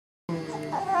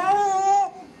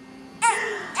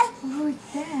Who's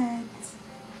that?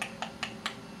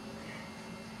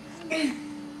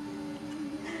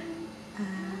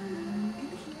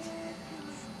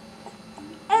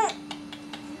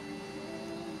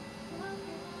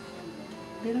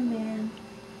 Little man.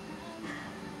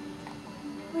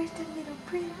 Where's the little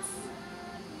prince?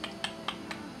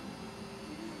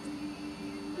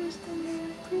 Where's the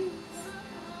little prince?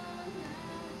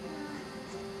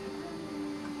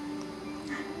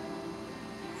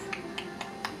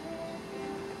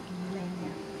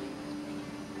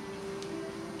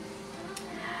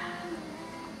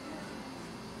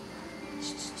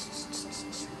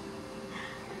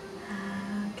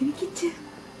 Can I get you?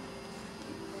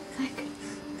 Like,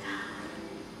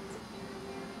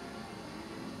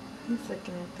 he's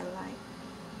looking at the light.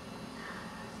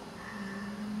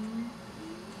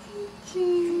 Get you.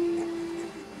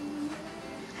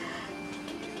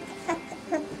 I'm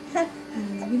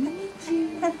gonna get you.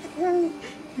 I'm gonna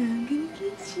get you. I'm gonna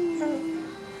get you. I'm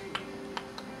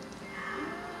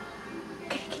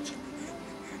gonna get you.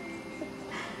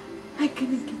 I'm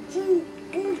gonna get you.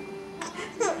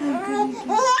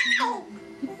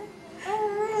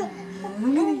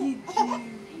 I'm gonna get you.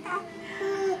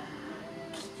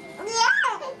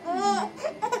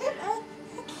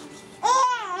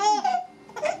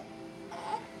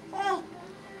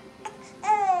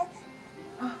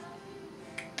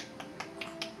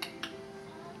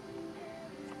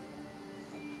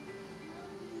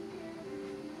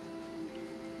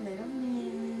 Little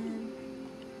man,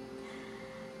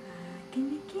 I'm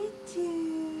gonna get you.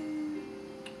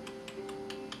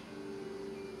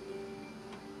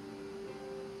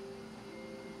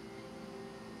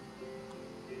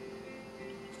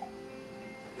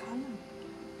 Come on.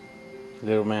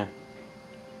 Little man.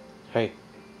 Hey.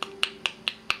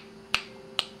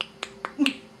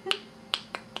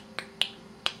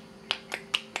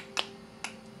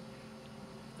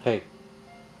 Hey.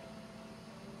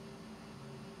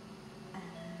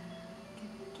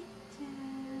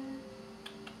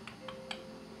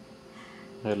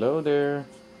 Hello there.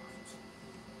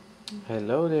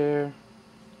 Hello there.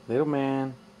 Little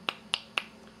man.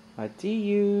 I see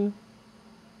you.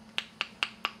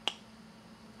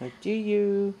 I see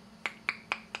you.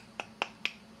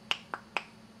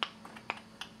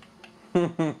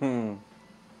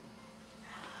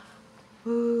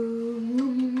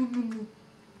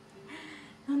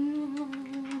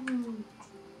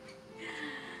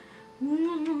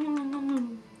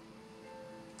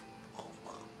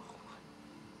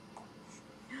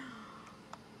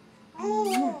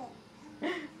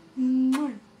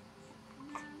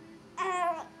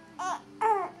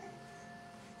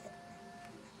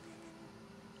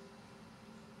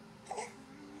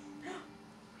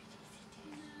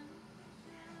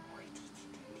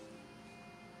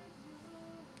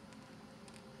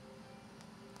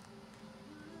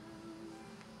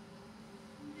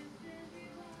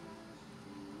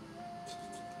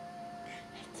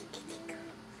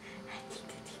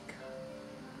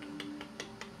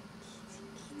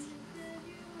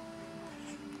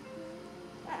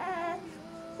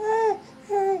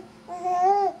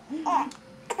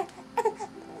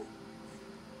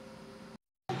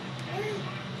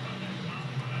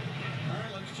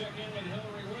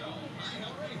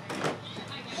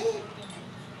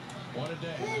 What a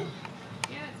day.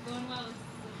 Yeah, it's going well. This is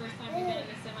the first time we've been in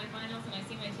the semifinals, and I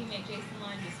see my teammate Jason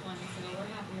Line just won, so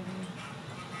we're happy with him.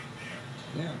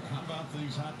 Yeah, how about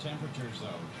these hot temperatures,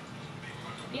 though?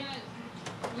 Yeah,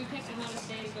 we picked the hottest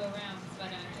day to go around,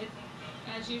 but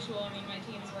as usual, I mean, my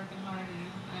team's working hard,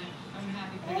 and I'm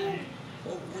happy for them.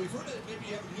 Well, we've heard that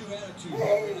maybe you have a new attitude,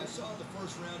 and I saw in the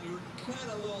first round you were kind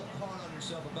of a little hard on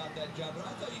yourself about that job, but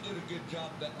I thought you did a good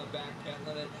job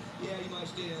backpedaling it. Yeah, you might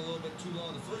have stayed in a little bit too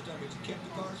long the first time, but you kept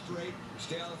the car straight,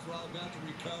 stay on the throttle, got to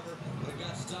recover. When it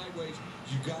got sideways,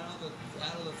 you got out of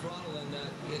the throttle and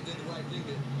it did the right thing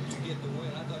to get the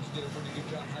win. I thought you did a pretty good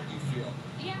job. How do you feel?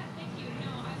 Yeah, thank you.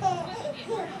 No, I wasn't being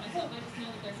hard on myself. I just know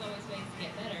that there's always ways to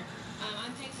get better.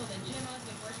 I'm thankful that Jimmo's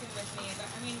been working with me. But,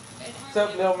 I mean, it's hard. What's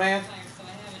up, little man? So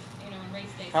I haven't, in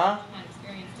race days, huh? I haven't had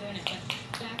experience doing it. But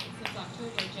back since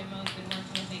October, Jimmo's been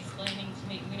working with me, explaining to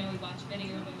me. We watch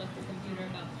video and we look at the computer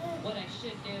about what I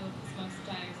should do with the smokes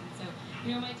tires. And so,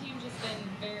 my team's just been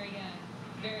very,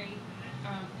 very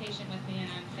patient with me, and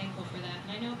I'm thankful for that.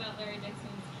 And I know about Larry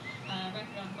Dixon's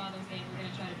record on Father's Day, and we're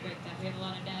going to try to break that. We have a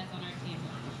lot of dads on our team.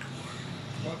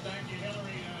 Well, thank you,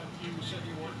 Hillary. You said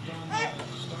you worked on the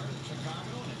start in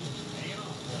Chicago, and it's paying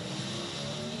off for you.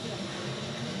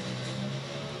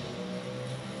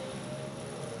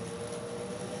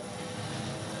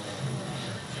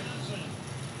 Johnson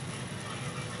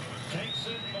takes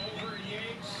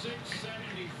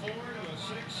 674 to a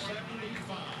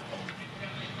 675.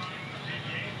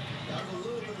 That was a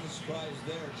little bit of a surprise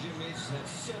there. Jim Mace had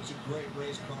such a great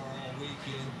race car all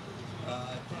weekend.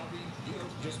 Probably,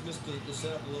 just missed the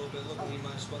setup a little bit. Look, he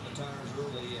might have spun the tires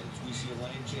early, and we see a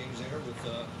lane change there with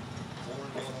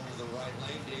Warren going over the right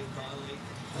lane. Dave Conley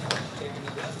taking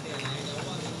the left-hand lane. Now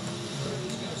watch,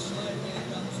 he's got to slide in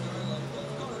down the starting line.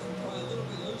 Both cars were probably a little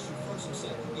bit loose from first and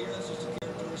second gear. That's just a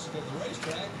characteristic of the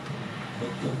racetrack.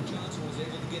 But Johnson was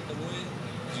able to get the win.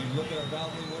 As you look at our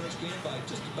Galvan winners game by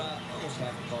just about almost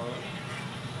half a car length.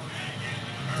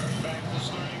 Back to the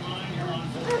starting line here on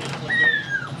board now with Dave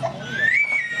Conley,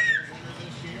 winner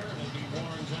this year. It'll be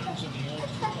Warren Johnson, the old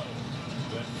pro,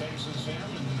 that faces him,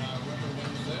 and whoever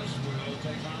wins this will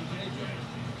take on KJ.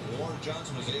 Warren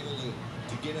Johnson was able to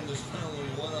get in this round when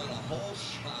he won on a whole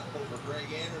shot over Greg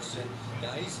Anderson.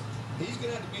 Now he's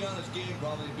going to have to be on his game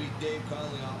probably to beat Dave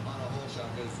Conley on a whole shot,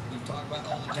 because we've talked about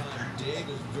all the time, Dave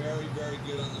is very, very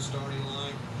good on the starting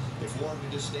line. If Warren can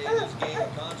just stay in his game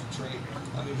and concentrate,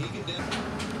 I mean, he can definitely...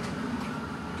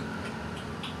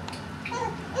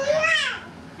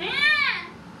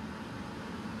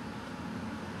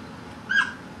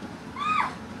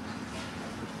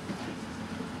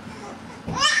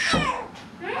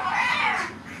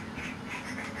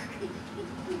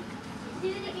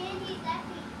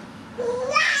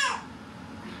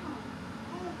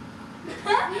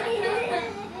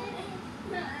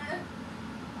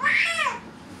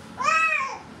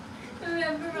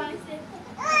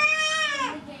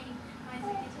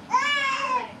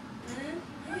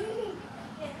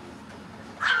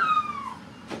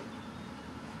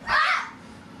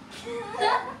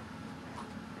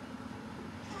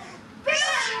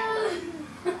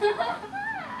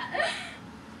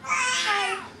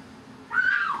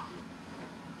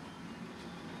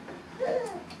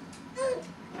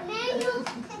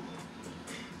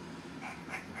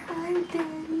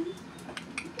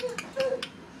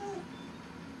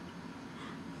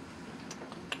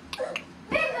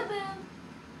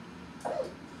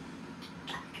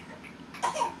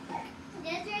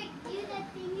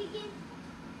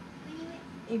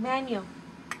 Emmanuel.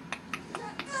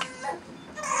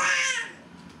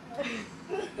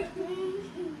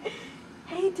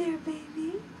 Hey there,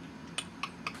 baby.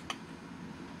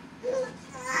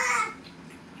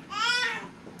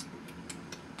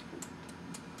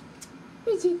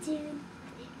 What you doing?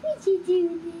 What you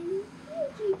doing, baby?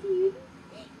 What you doing?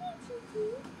 What you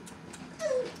doing?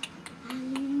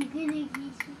 I'm gonna get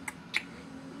you.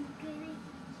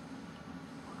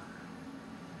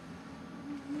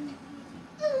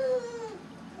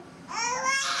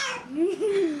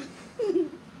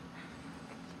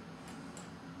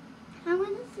 I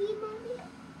want to see mommy.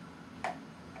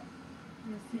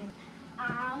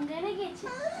 I'm gonna get you.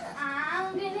 I'm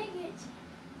gonna get you.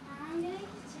 I'm gonna get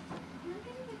you. I'm gonna get you. I'm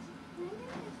gonna get you.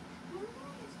 I'm gonna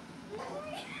get you.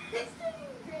 It's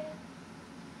doing great.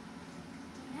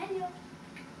 Emmanuel.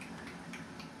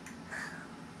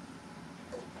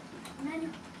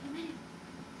 Emmanuel. Emmanuel.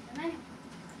 Emmanuel.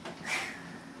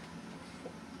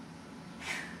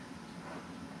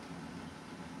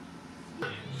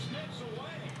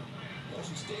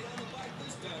 She stayed on the bike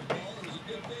this time, Paul. It was a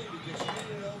good thing because she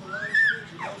made it over right street.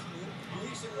 She motioned with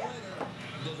recent winner.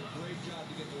 Does a great job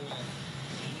to get the win.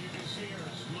 And you can see her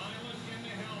smiling in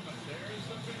the helmet. There's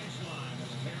the finish line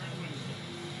as Karen wins it.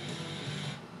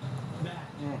 That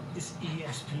is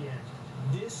ESPN.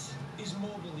 This is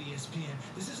mobile ESPN.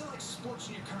 This isn't like sports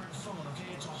on your current phone,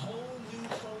 okay? It's a whole new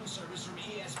phone service from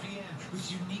ESPN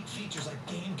with unique features like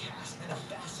Gamecast and the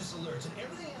fastest alerts and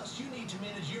everything else you need to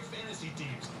manage your fantasy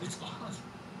teams. It's awesome.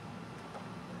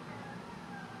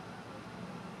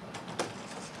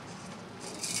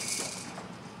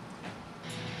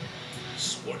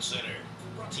 Sports Center,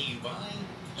 brought to you by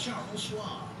Charles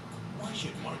Schwab. Why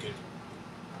should market?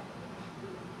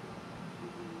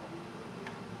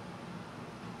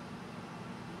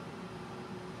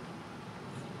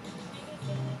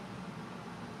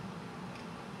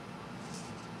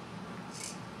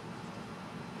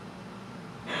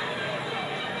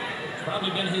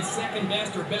 Probably been his second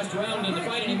best or best round in the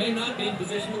fight, and he may not be in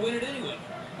position to win it anyway.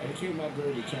 He came out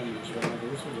very determined this round.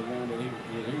 This was a round that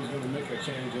if he was going to make a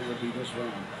change, it would be this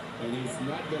round. And he's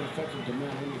not been effective to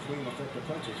mount any clean, effective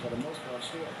punches for the most part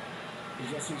still. He's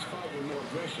fought with more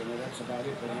aggression, and that's about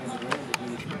it. But he hasn't landed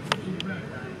any. You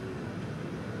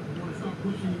want to start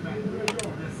pushing you back.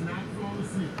 Let's not fall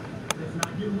asleep. Let's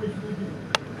not get away from the game.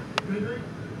 Good?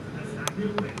 Let's not get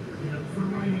away.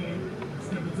 Foot right hand,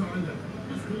 step it on left.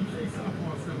 This cliche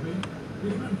softball stuff, baby.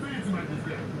 There's nothing fancy about this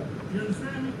guy. You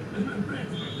understand me? There's nothing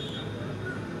fancy about this guy.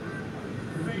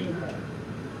 Fade.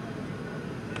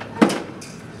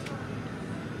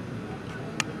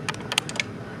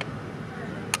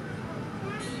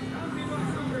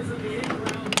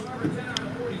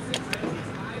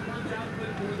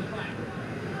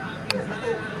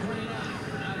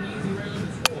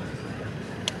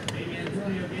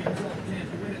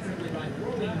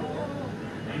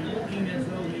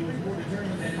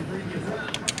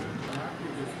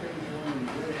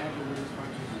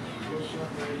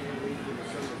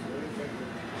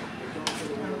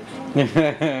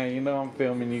 You know I'm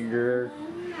filming you, girl.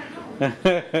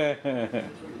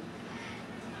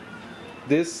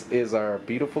 This is our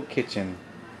beautiful kitchen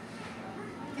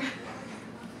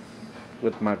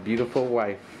with my beautiful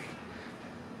wife.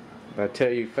 I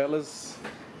tell you, fellas,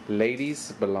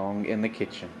 ladies belong in the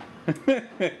kitchen.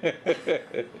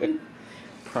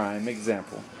 Prime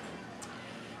example.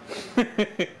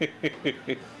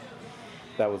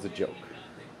 That was a joke.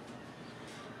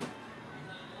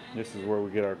 This is where we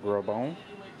get our grub on.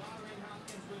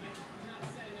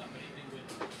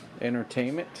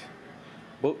 Entertainment,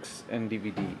 books, and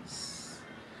DVDs.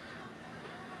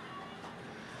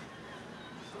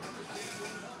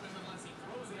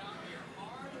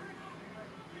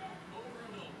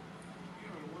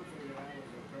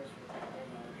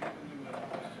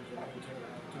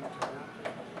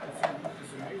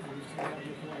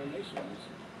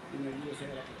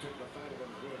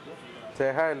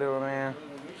 Say hi, little man.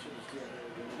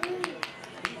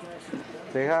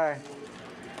 Say hi.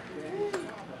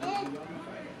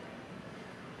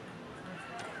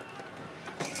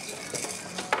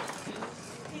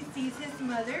 He sees his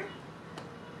mother.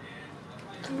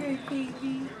 Hey,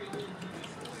 baby.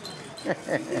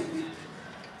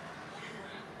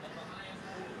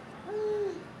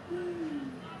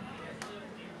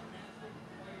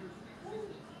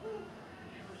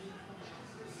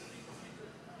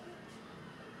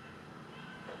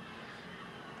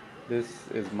 This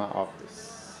is my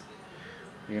office.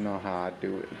 You know how I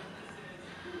do it.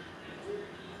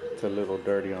 It's a little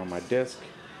dirty on my desk,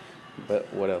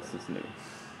 but what else is new?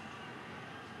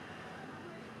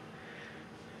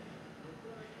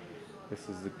 This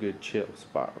is a good chill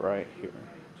spot right here,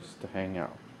 just to hang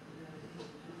out.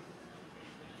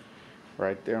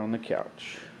 Right there on the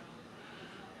couch.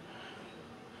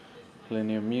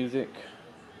 Plenty of music.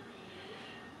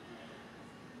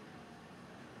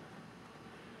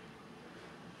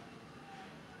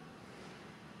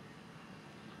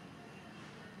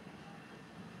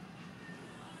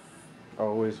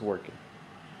 Always working.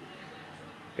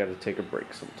 Gotta take a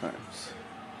break sometimes.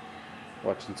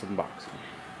 Watching some boxing.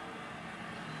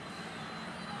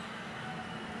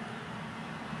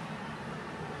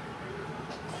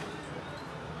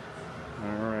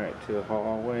 Alright, to the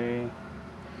hallway.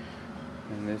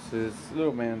 And this is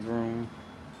little man's room.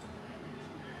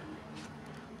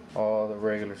 All the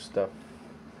regular stuff.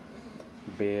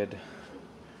 Bed.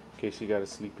 In case you gotta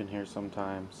sleep in here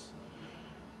sometimes.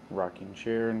 Rocking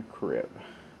chair and crib.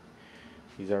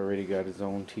 He's already got his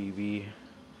own TV,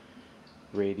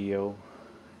 radio,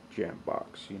 jam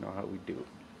box. You know how we do it.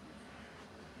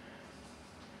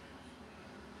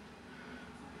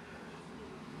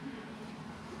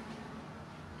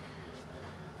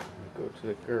 Go to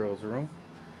the girls' room,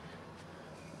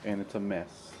 and it's a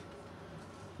mess.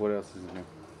 What else is new?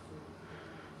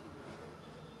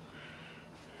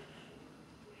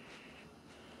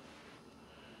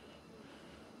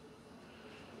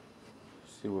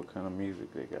 See what kind of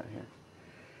music they got here.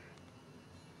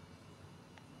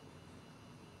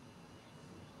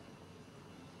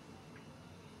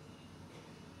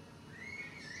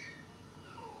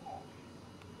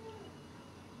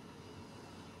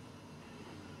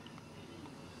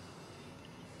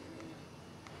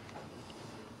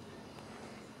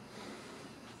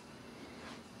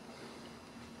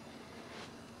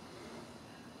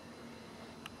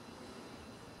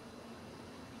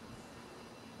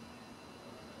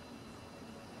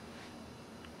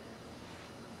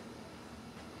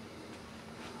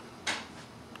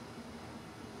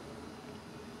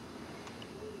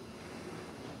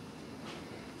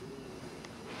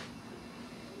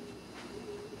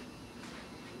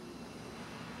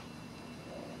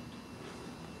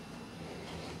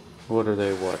 What are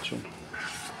they watching?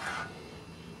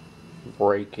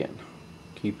 Breaking.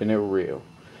 Keeping it real.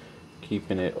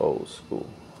 Keeping it old school.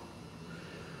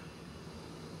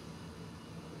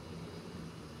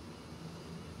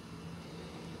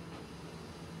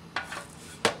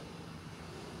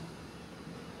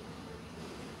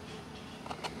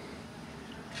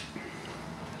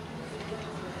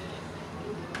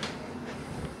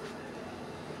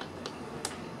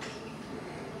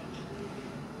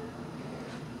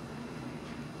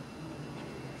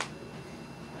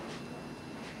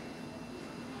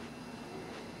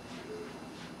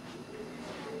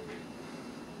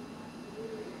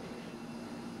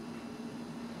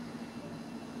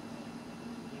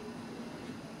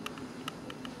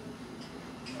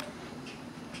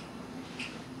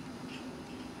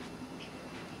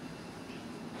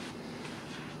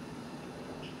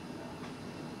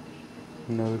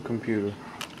 Another computer.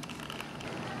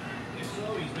 If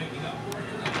so, he's making up for it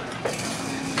tonight.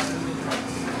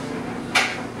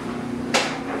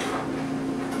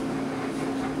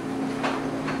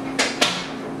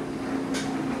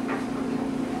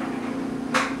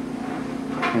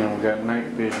 We got night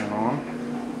vision on.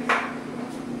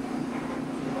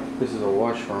 This is a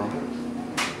washroom.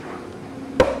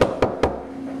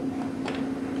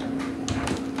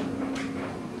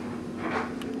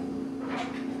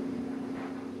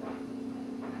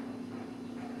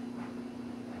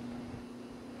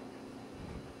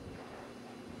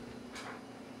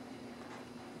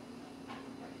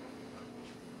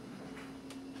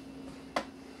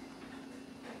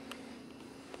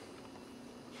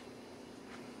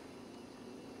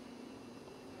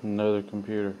 Another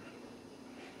computer.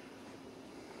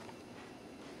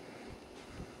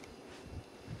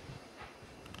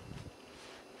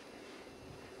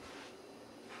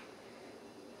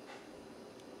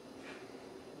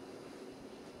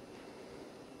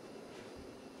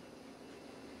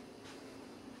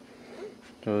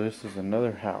 So this is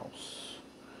another house.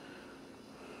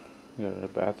 We got a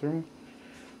bathroom.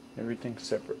 Everything's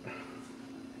separate.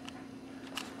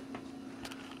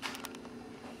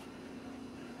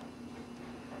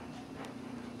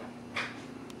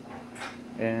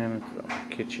 And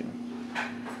the kitchen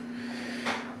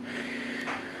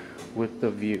with the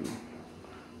view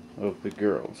of the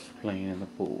girls playing in the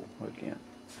pool again.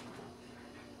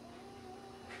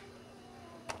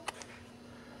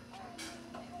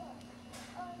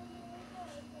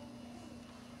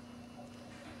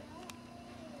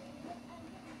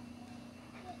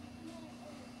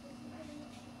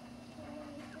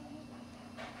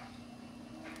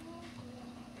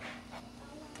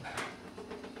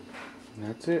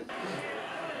 And that's it.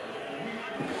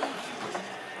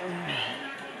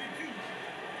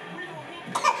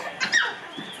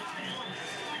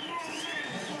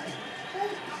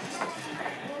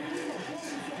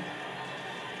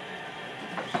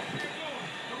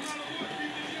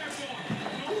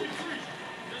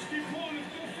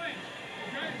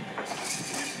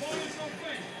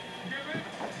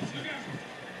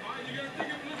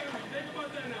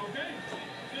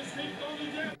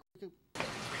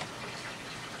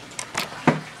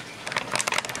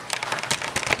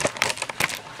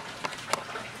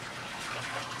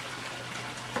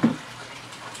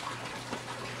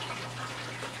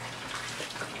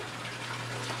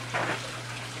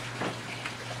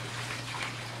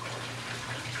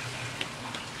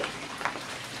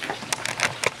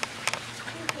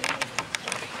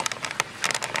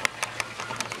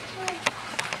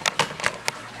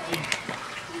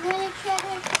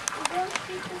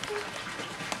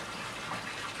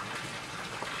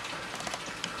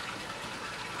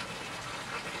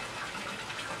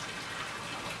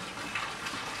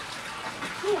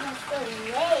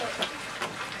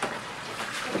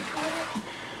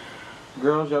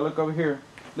 Girls, y'all look over here.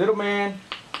 Little man.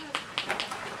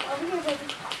 Over here, baby.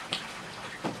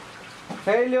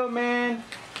 Hey, little man.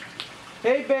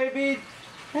 Hey, baby.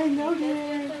 Hello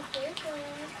there.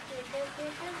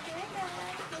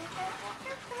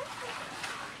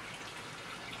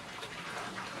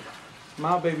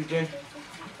 Smile, baby J.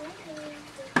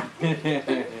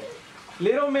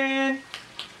 Little man.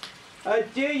 I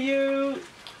dare you.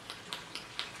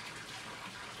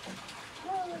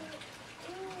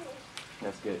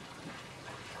 That's good.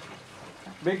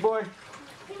 Big boy.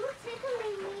 He looks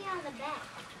tickling me on the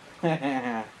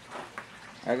back.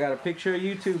 I got a picture of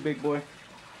you too, big boy.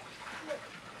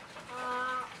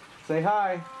 Say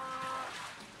hi.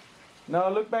 No,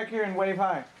 look back here and wave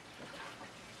hi.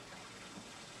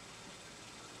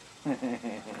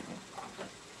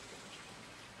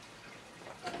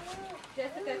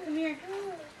 Jessica, come here.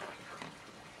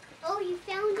 Oh, you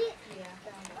found it? Yeah, I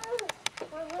found it.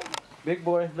 Where was it? Big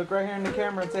boy, look right here in the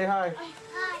camera and say hi.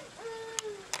 Hi.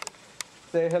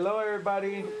 Say hello,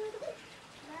 everybody.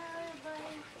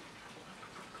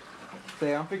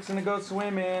 Say I'm fixing to go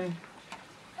swimming.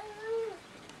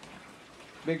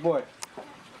 Big boy.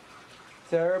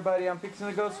 Say everybody, I'm fixing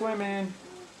to go swimming.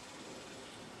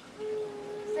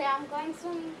 Say I'm going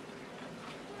swimming.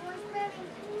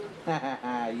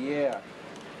 Yeah.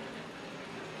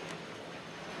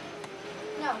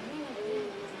 No, me.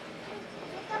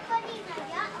 Go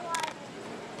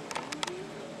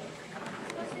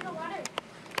see the water.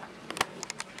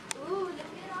 Ooh, look at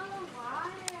all the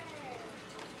water.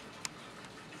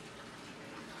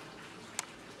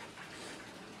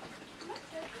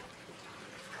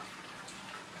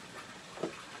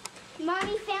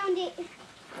 Mommy found it.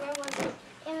 Where was it?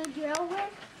 In a drill where?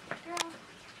 Girl.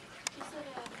 She said,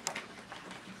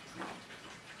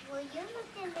 well, you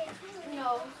looked in there too.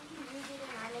 No, you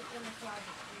didn't. I looked in the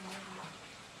closet.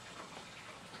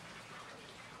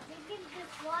 Maybe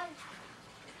this was.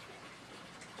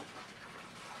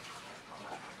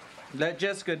 Let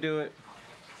Jessica do it.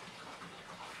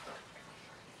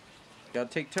 Gotta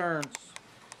take turns.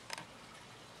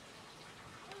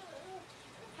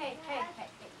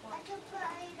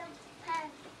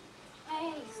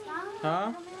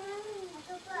 Huh?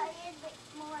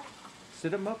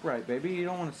 Sit him upright, baby. You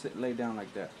don't want to lay down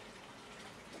like that.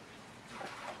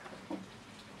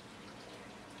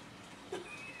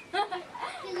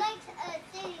 He likes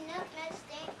sitting up, not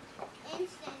staying and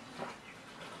standing.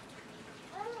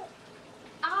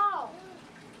 Ow!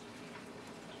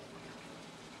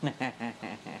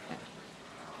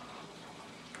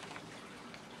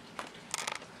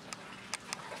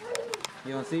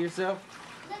 You want to see yourself?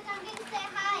 Look, I'm going to say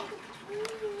hi.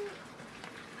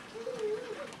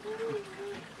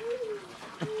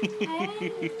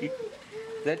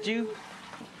 Is that you?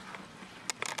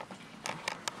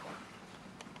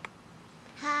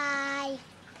 Hi.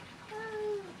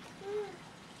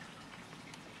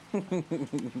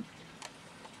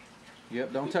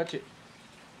 Yep, don't touch it.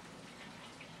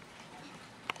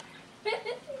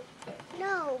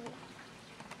 No.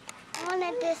 I want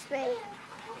it this way.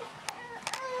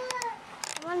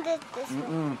 I want it this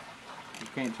way. You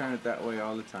can't turn it that way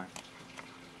all the time.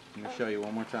 I'm going to show you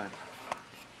one more time.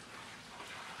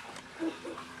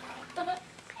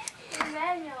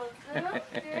 Emmanuel, so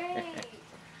great.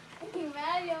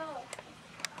 Emmanuel.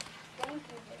 Thank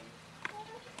you, baby.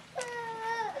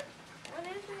 What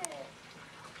is it?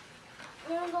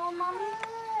 You want to go, Mommy?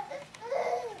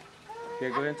 Yeah,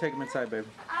 go ahead and take him inside, baby.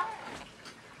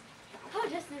 Oh,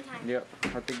 just in time. Yep,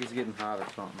 I think he's getting hot or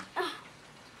something.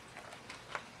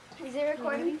 Is it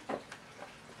recording?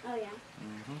 Oh, yeah.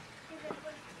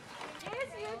 Yes,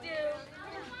 you do.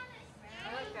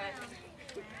 Okay.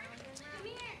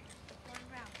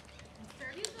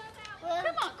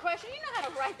 Come on, Question. You know how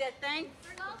to ride that thing.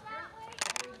 There you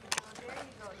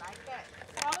go, like that.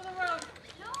 Follow the road.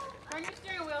 Turn your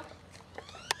steering wheel.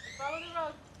 Follow the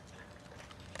road.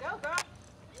 Go, girl.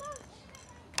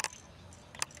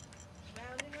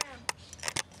 Round and round.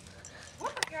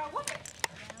 Whoop it, girl. Whoop it.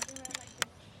 Round and round like this.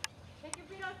 Take your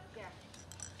feet up. There.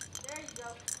 There you go.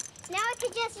 Now I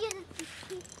could just use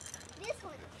this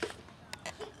one.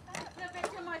 A little bit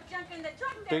too much junk in the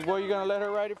trunk there. Big boy, you going to let her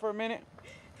ride it for a minute?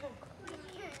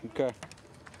 Okay.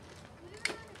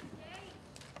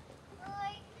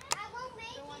 I won't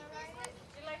make it this one.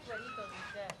 She likes Juanitos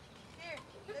instead. Here,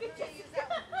 look at Jessica.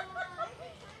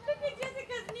 Look at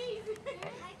Jessica's knees. I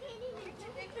can't even do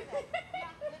it.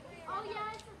 Oh,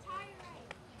 yeah, it's a tire ride.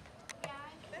 Yeah.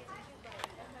 That's what she's like.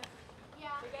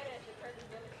 Yeah. We got it at the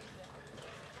Duncanville.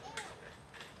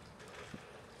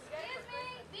 Excuse me.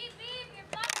 Beep, beep. You're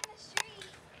blocking the street.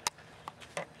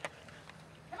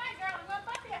 Come on, girl. I'm going to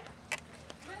bump you.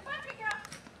 I'm going to bump you, girl.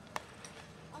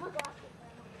 Oh, my gosh.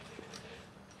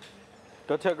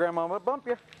 Don't tell Grandma I'm going to bump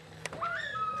you.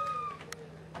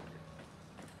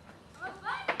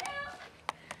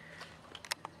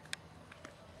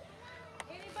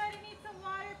 Anybody need some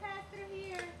water? Pass through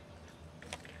here.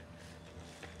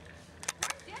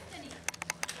 Where's Destiny?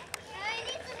 I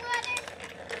need some water.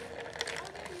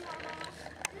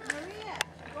 Maria,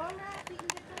 go around so you can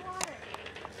get some water.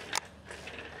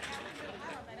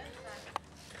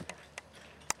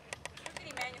 Look at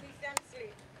Emmanuel, he's down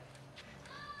asleep.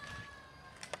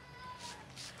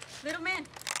 Little man.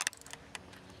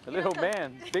 The little man,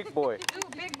 big boy. Ooh,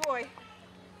 big boy.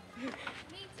 Me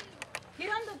too. Get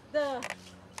on the stairs.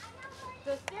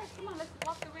 Come on, let's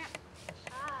walk the ramp.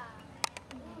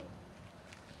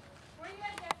 Where are you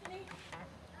at, Destiny?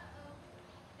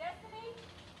 Destiny?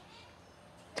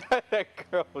 That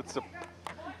girl was a...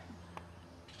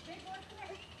 Big boy, come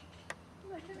here.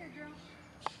 Come here, girl.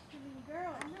 Come here,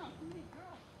 girl. I know, come here,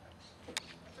 girl.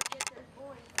 Forget there's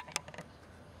boys.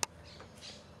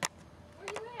 Where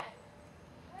you at?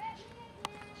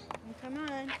 Come on.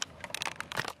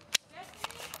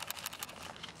 Destiny?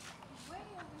 He's way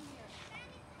over here. Hey,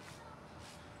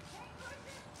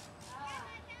 Portia.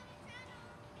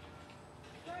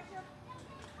 Portia.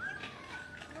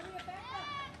 Maria, back up.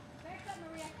 Back up,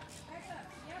 Maria. Back up.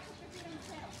 You have to put your feet on the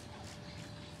pedal.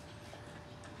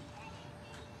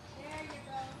 There you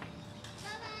go.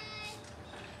 Bye-bye.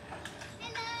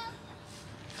 Hello.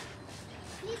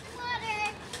 Need some water.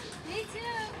 Me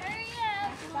too. Hurry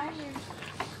up. Bye here.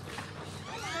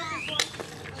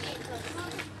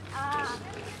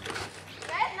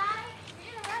 Red light.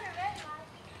 You're gonna run a red light.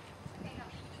 Okay, go.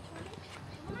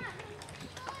 Come on.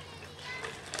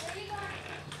 Where you going?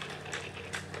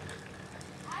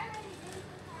 I already did this.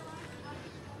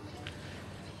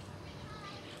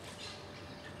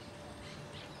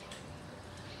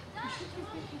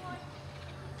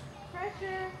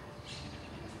 Pressure.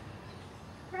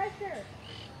 Pressure.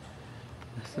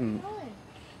 Listen, Going.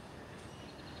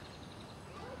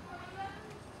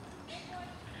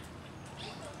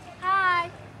 Hi.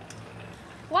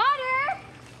 Water.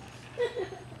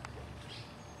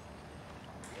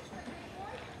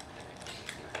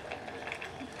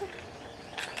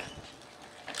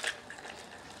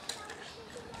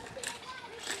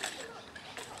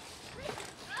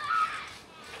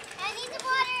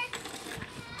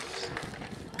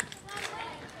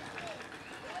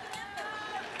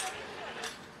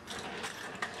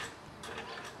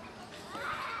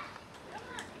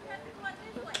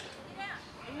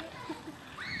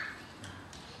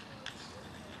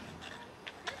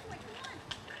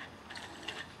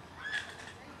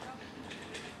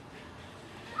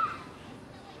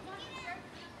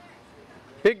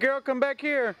 Big girl, come back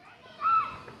here.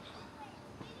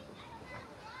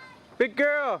 Big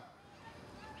girl.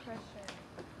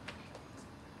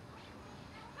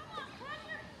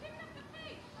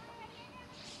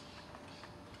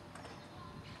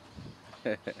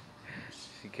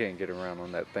 She can't get around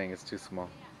on that thing, it's too small.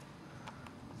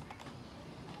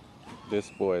 This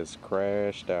boy is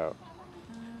crashed out.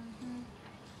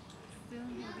 Still,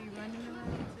 he'll be running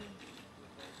around too.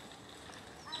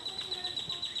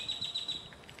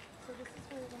 So this is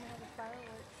where we're gonna have the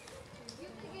fireworks. You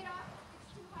can get off.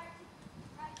 It's too hard to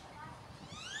ride the line.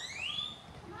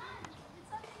 Come on, it's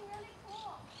something really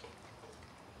cool.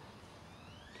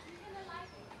 You're gonna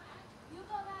like it. You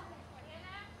go that way.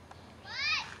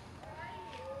 What?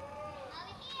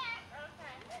 Over here.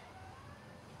 Okay.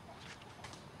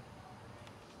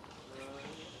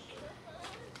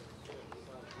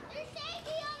 There's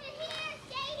Sadie over here.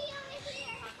 Sadie over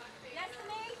here.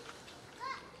 Destiny?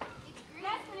 Look, it's green.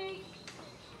 Destiny!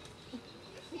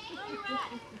 Where you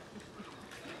at?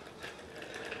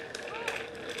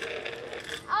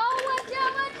 Oh, watch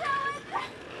out, watch out, watch out.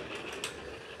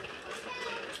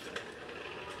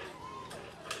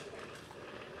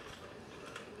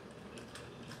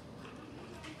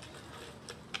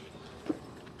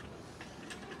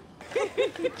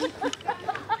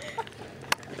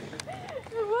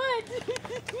 What?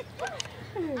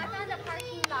 I found a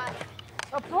parking lot.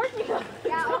 A parking lot?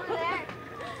 Yeah, over there.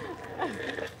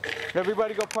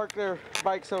 Everybody go park their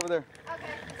bikes over there. Okay,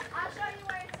 I'll show you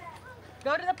where it's at.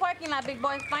 Go to the parking lot, big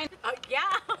boy. Find. Oh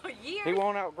yeah, years. He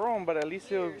won't outgrow them, but at least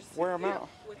he'll wear them out.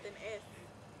 With an S.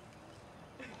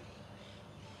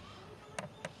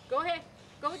 Go ahead.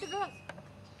 Go with the girls.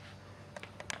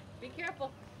 Be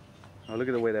careful. Oh, look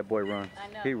at the way that boy runs. I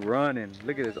know. He running.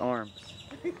 Look at his arms.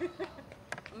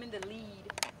 I'm in the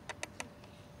lead.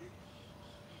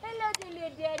 Hello there, little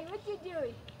daddy. What you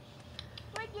doing?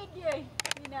 What you doing?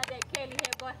 You know that curly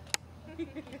hair boy?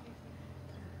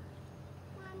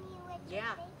 Mommy, what you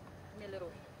Yeah. think? Me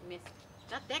little miss.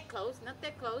 Not that close. Not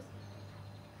that close.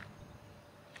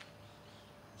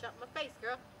 Chop my face,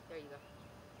 girl. There you go.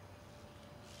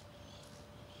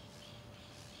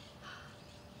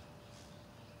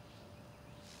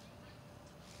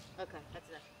 Okay, that's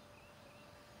enough.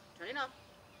 Turn it off.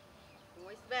 Don't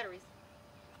waste the batteries.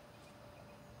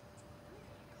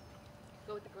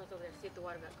 Go with the girls over there. See if the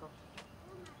water got cold.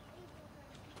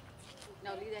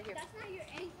 No, leave that here. That's not your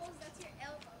ankles, that's your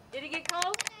elbow. Did it get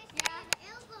cold? Yeah.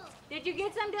 Elbow. Did you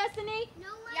get some, Destiny? No,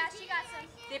 yeah, she got some.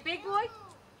 Did Big Boy?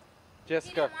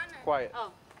 Jessica, quiet.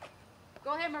 Oh.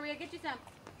 Go ahead, Maria. Get you some.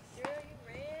 Sure, you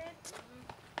red.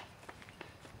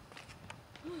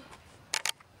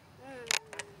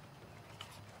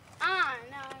 Ah,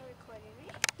 now I'm recording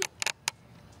it.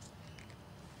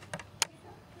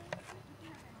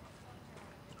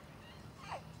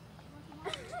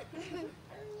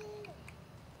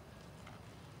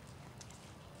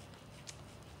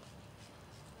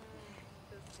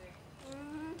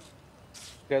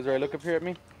 You guys ready to look up here at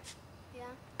me? Yeah.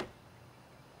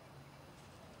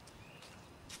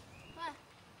 What?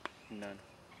 None.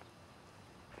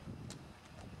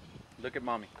 Look at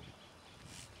mommy.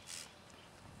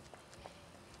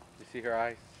 You see her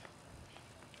eyes?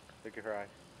 Look at her eyes.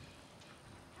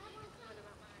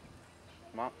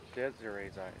 Mom,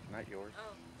 Desiree's eyes, not yours.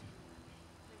 Oh.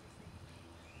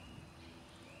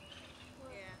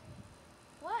 Yeah.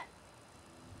 What?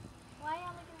 Why are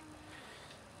y'all looking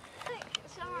at me? Look,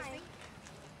 sorry.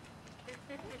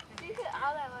 You could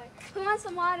all that way. Who wants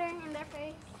some water in their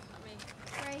face? Me.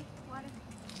 Spray water.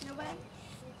 Nobody?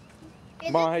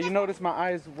 Mom, have you noticed my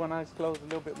eyes, one eye's closed a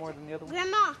little bit more than the other one?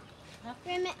 Grandma. Huh?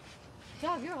 Grandma.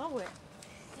 Yeah, you're all wet.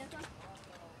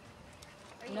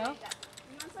 No?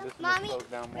 This one Mommy,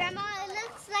 closed down more. Grandma, it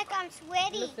looks like I'm It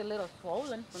sweaty. looks a little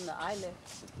swollen from the eyelid.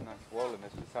 It's not swollen,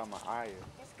 it's just how my eye is.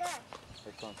 It's good.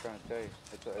 That's what I'm trying to tell you.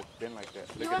 It's been like that.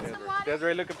 You Look want at some Desiree. water?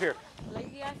 Desiree, look up here.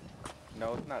 Lazy eye?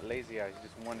 No, it's not lazy eyes.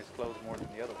 Just one is closed more than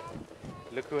the other one.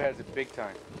 Look who has it big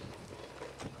time.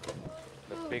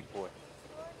 The big boy.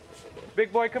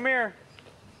 Big boy, come here.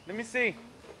 Let me see.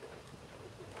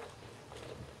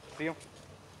 See him?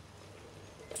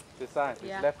 This eye, his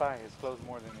Yeah. left eye is closed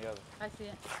more than the other. I see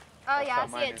it. Oh, That's yeah, how I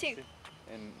see mine it is, too. see?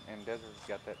 And Desiree's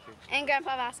got that too. And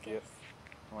Grandpa Vasquez. Yep.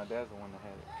 My dad's the one that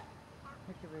had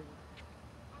Look at Richie.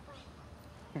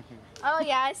 it. Oh,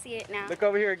 yeah, I see it now. Look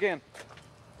over here again.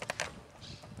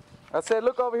 I said,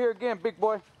 look over here again, big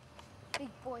boy. Big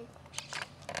boy.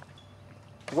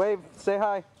 Wave, say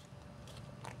hi.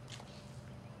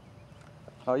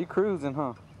 Oh, you cruising,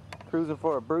 huh? Cruising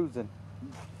for a bruising.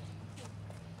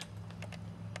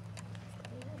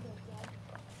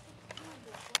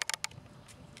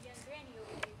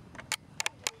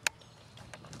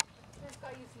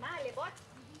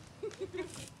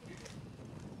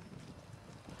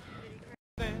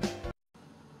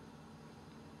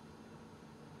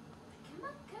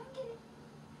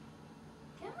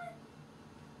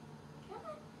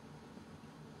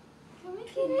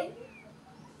 kidding.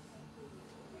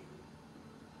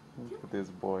 Look at this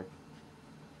boy.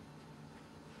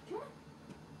 Come on.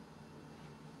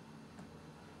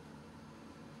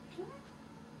 Come on.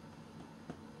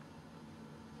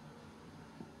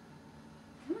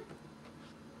 Come on.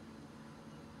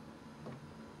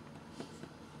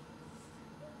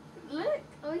 Look,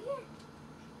 oh yeah.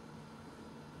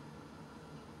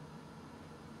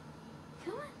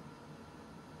 Come on.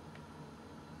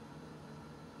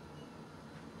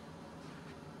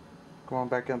 Come on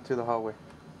back into the hallway.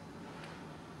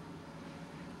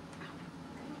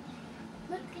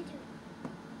 Look at you.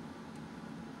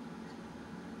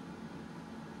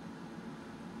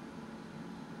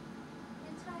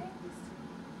 It's hard.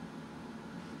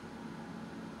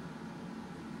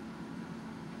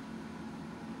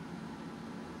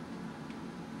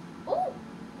 Oh!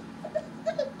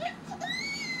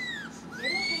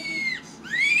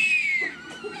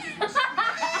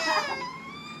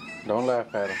 Don't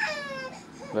laugh at him.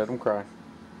 Let him cry.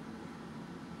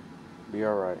 Be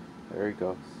alright. There he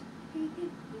goes.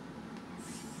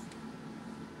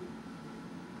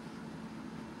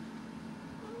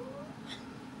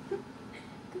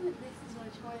 Good, this is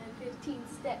much more than 15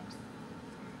 steps.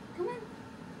 Come on.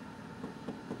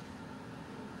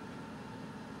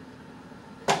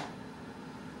 Oh,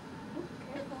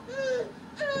 careful.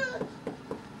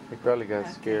 He probably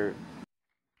got scared.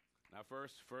 Now,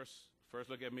 first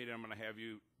look at me. Then I'm going to have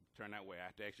you turn that way. I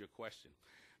have to ask you a question.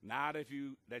 Now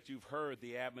that you've heard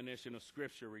the admonition of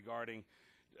Scripture regarding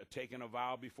taking a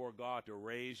vow before God to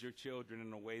raise your children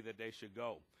in the way that they should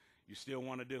go, you still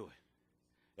want to do it?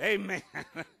 Amen.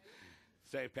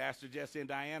 Say, Pastor Jesse and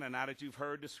Diana, now that you've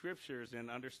heard the Scriptures and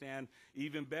understand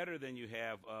even better than you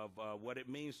have of what it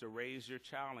means to raise your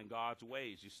child in God's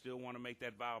ways, you still want to make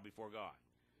that vow before God?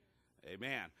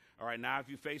 Amen. All right, now if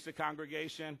you face the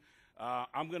congregation,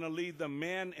 I'm going to lead the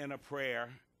men in a prayer,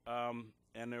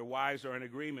 and their wives are in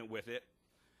agreement with it.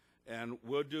 And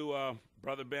we'll do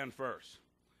Brother Ben first.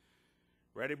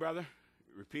 Ready, brother?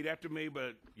 Repeat after me,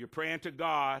 but you're praying to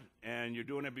God, and you're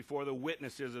doing it before the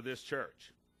witnesses of this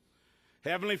church.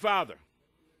 Heavenly Father,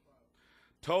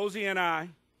 Tozy and I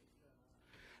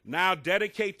now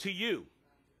dedicate to you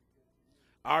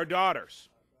our daughters,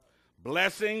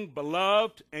 blessing,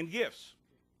 beloved, and gifts.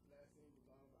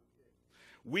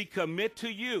 We commit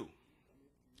to you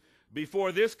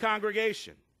before this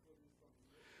congregation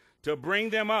to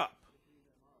bring them up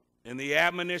in the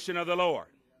admonition of the Lord.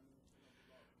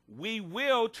 We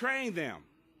will train them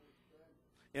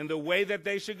in the way that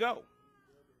they should go.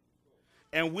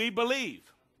 And we believe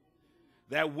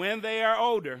that when they are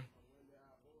older,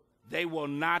 they will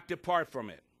not depart from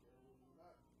it.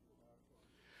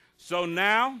 So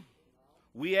now,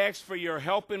 we ask for your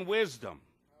help and wisdom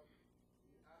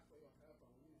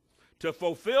to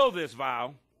fulfill this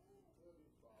vow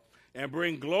and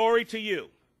bring glory to you.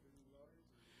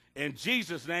 In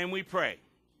Jesus' name we pray.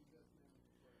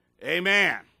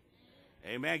 Amen.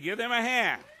 Amen. Give them a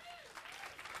hand.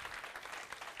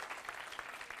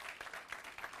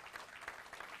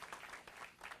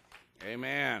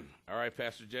 Amen. All right,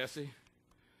 Pastor Jesse.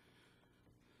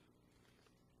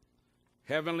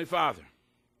 Heavenly Father,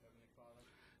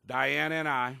 Diana and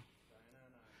I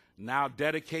now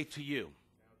dedicate to you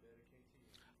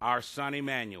our son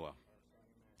Emmanuel.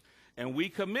 And we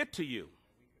commit to you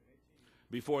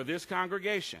before this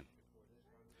congregation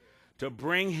to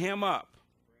bring him up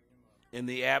in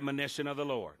the admonition of the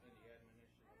Lord.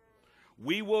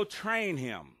 We will train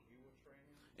him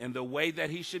in the way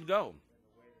that he should go.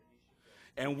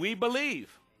 And we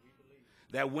believe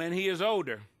that when he is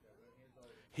older,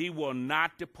 he will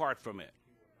not depart from it.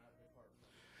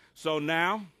 So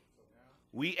now,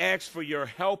 we ask for your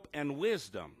help and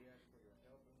wisdom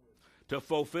to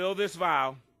fulfill this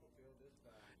vow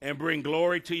and bring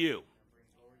glory to you.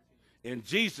 In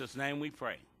Jesus' name we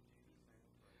pray.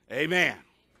 Amen.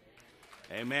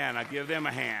 Amen. I give them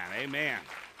a hand. Amen.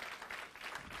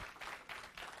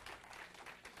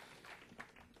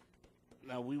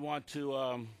 Now we want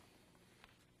to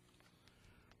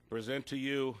present to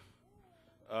you,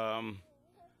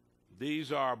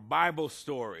 these are Bible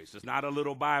stories. It's not a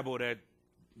little Bible that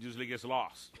usually gets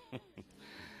lost.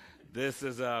 This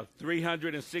is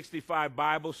 365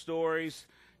 Bible stories.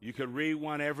 You could read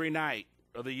one every night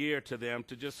of the year to them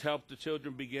to just help the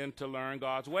children begin to learn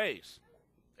God's ways.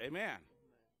 Amen.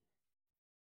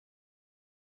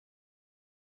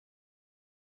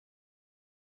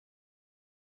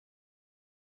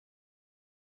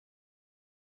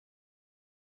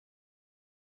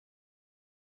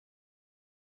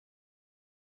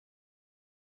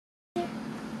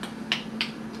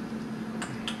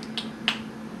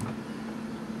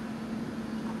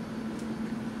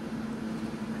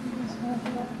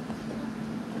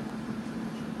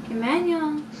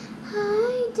 Emmanuel.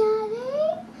 Hi,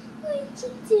 Daddy. What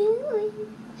you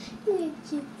doing?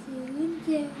 What you doing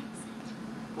there?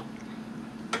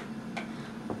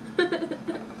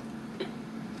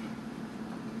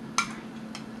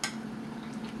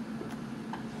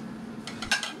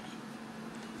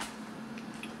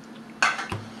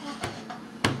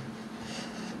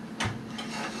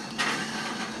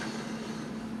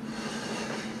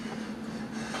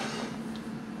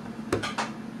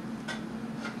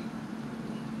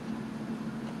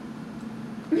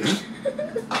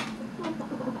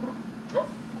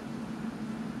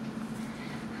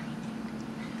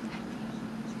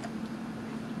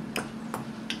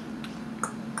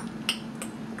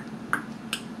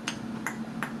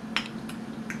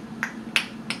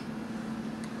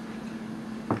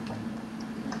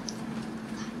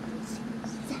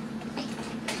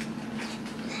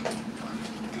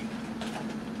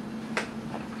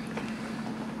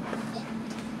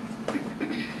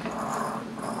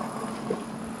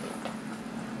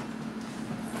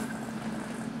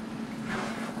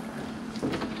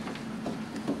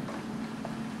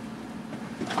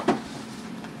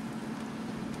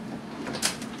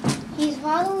 He's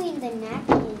following the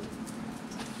napkin.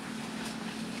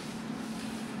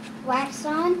 Wax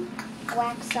on,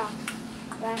 wax off.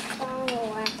 Wax on,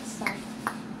 wax off.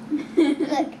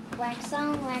 Look, wax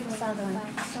on, wax off.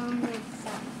 Wax on, wax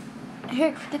off.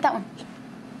 Here, get that one.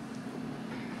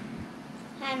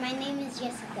 Hi, my name is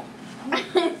Jessica.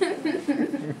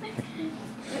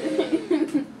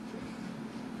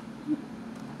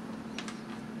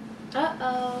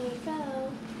 Uh-oh,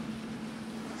 go.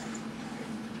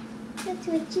 Go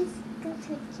twitches, go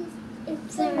twitches.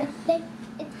 It's everything,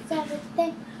 it's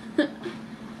everything.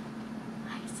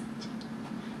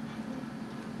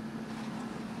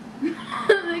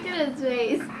 Look at his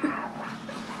face.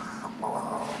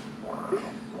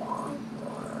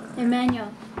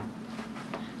 Emmanuel.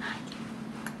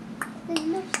 There's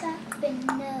no stopping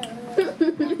us.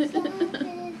 No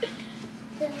stopping.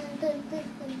 Dun, dun, dun,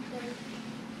 dun, dun.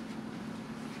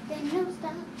 There's no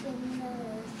stopping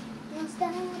us. No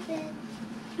stopping.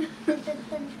 Dun, dun,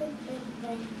 dun, dun, dun,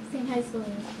 dun. Sing high school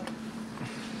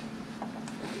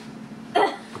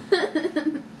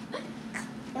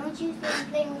Don't you start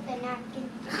playing with the napkin.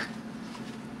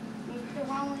 It's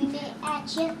throwing it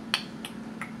at you.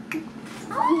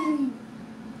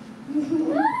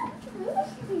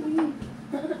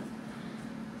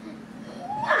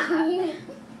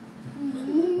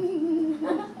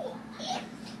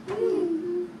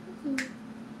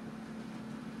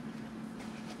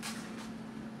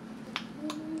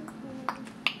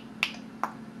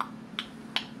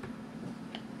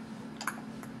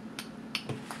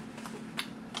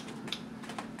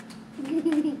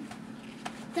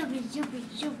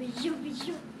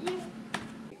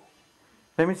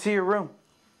 Let me see your room.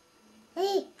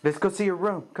 Let's go see your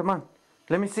room. Come on.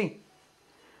 Let me see.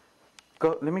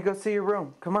 Go. Let me go see your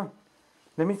room. Come on.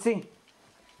 Let me see.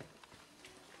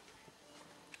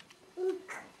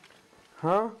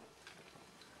 Huh?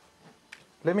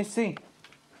 Let me see.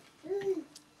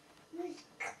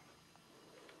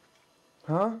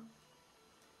 Huh?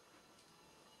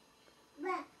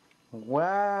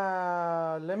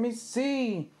 Wow. Let me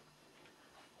see.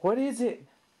 What is it?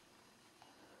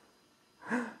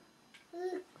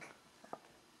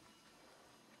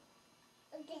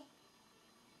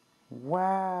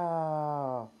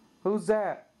 Wow. Who's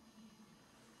that?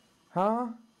 Huh?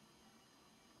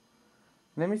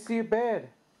 Let me see your bed.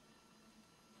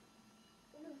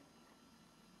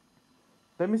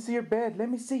 Let me see your bed. Let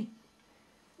me see.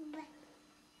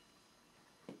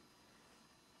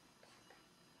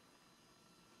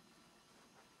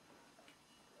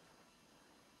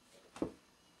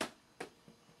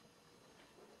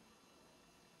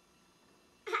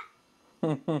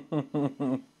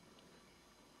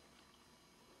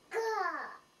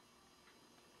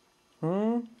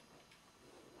 Hmm?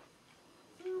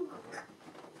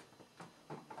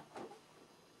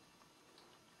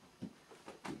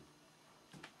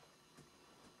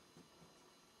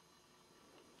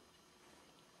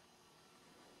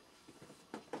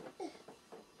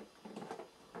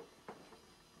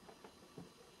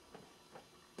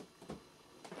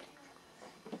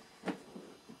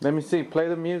 Let me see. Play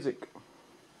the music.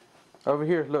 Over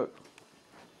here, look.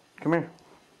 Come here.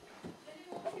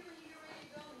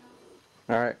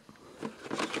 All right.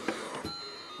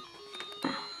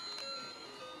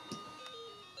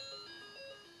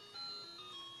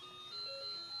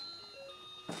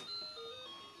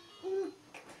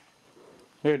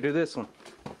 Here, do this one.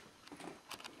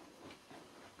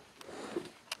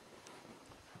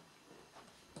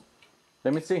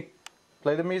 Let me see.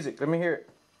 Play the music. Let me hear it.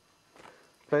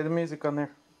 Play the music on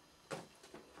there.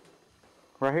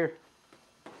 Right here.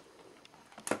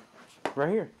 Right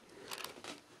here.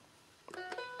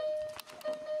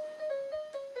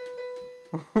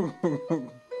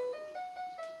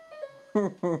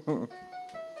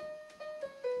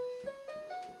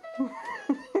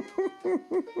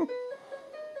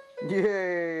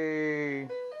 Yay!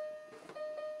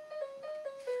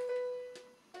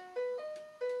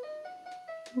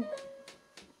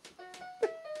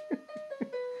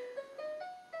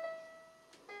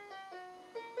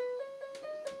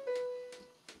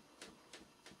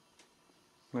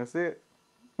 That's it.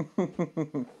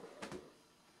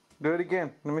 Do it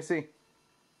again. Let me see.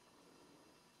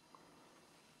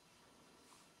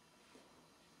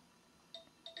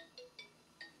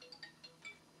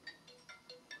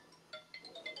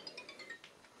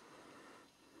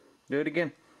 Do it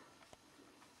again.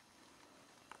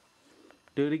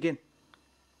 Do it again.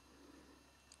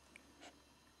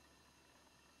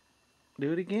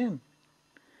 Do it again.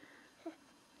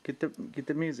 Get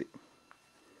the music.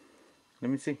 Let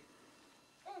me see.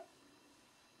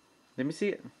 Let me see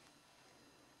it.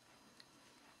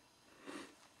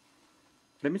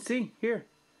 Let me see. Here.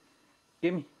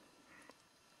 Give me.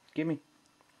 Give me.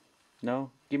 No.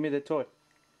 Give me the toy.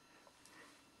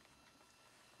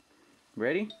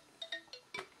 Ready?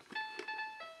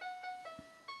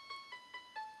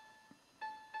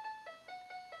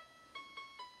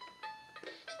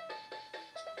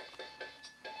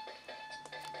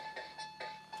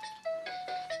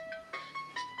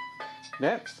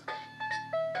 Next.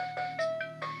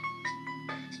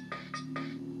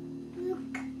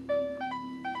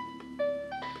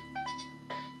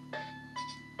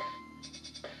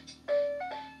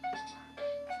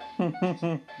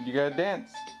 You gotta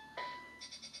dance.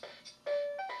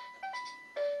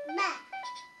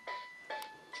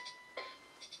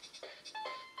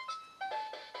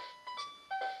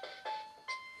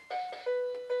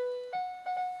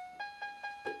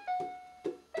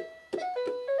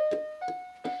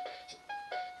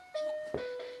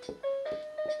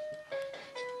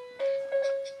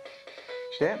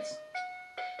 Dance.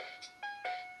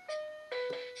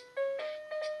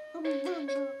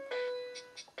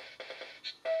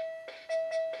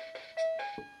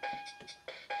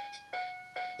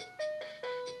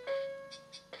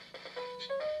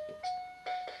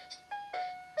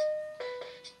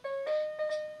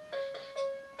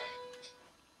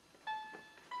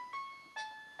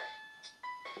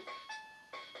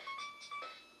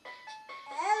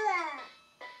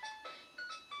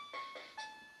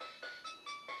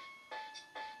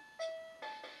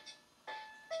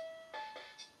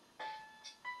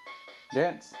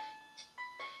 Dance.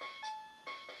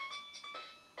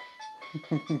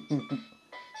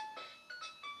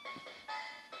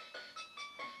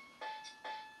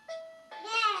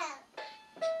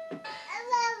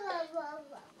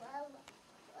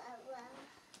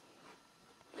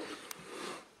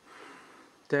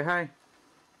 Say hi.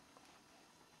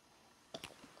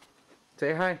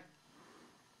 Say hi.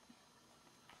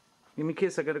 Give me a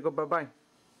kiss. I gotta go bye-bye.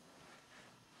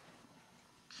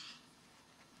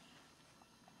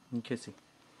 Kissy.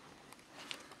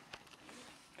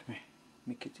 Come here. Let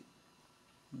me kiss you.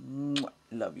 Mwah.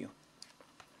 Love you.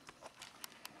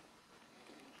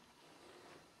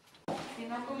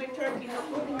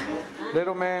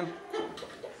 Little man.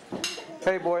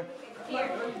 Hey, boy.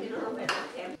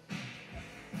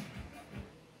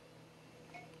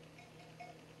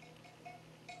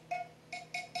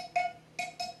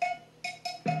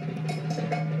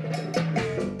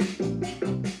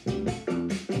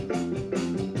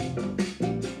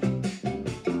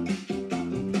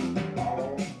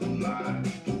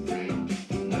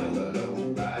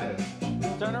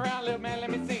 Turn around, little man, let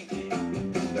me see.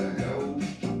 The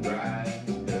Lowrider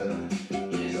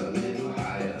is a little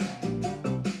higher.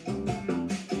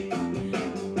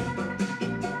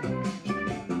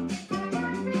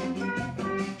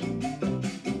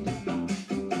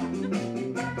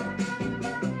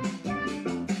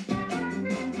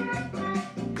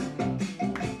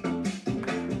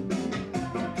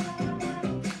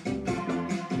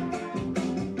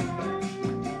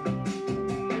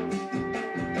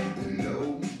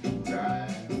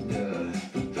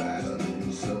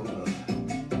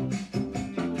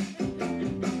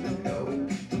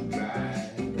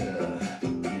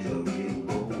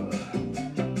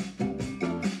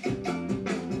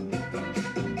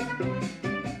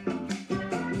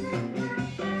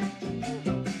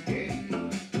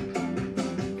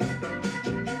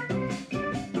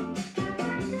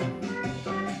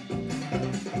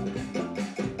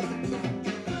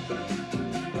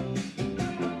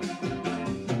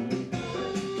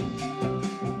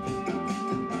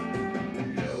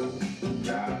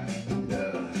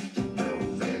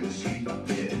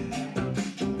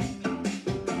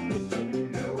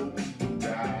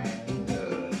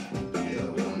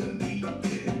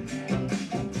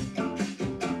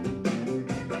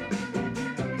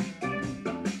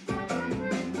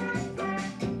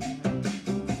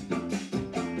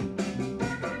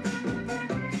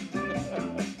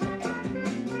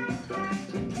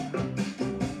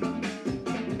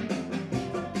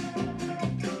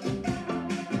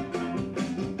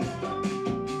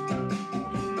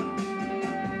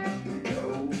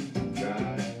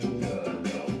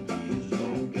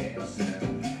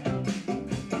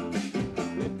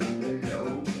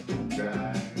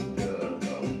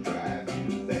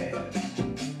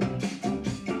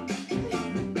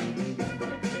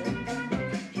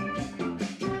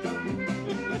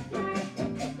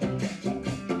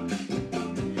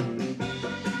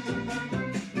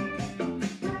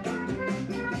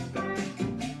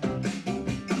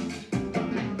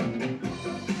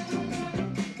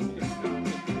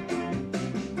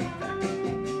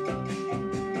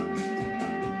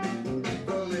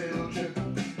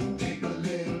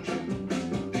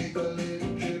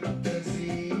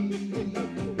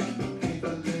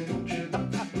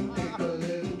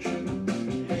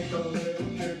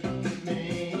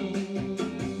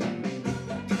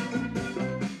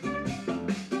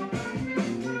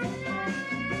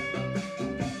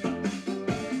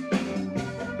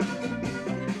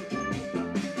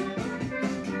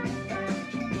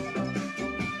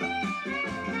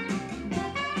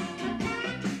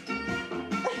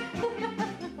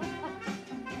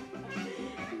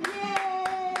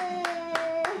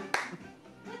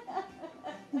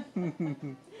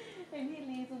 And he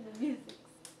leaves when the music's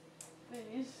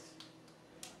finished.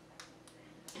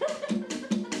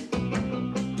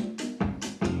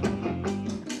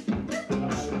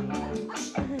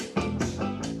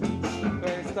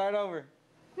 Wait, start over.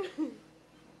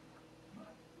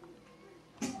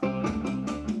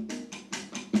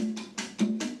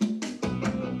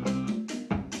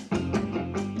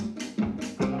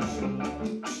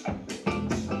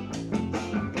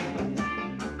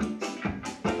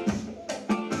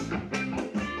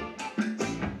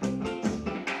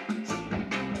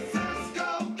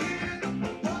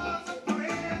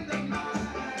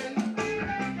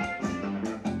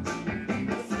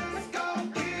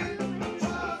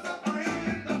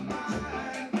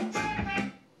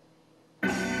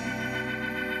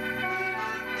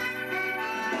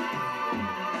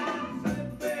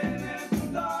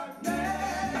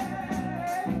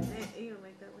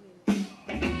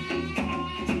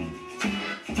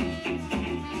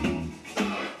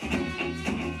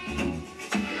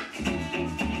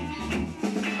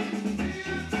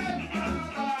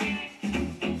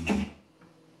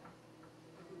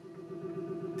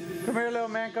 Come here, little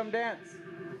man, come dance.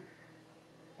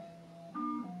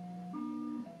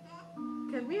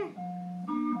 Come here.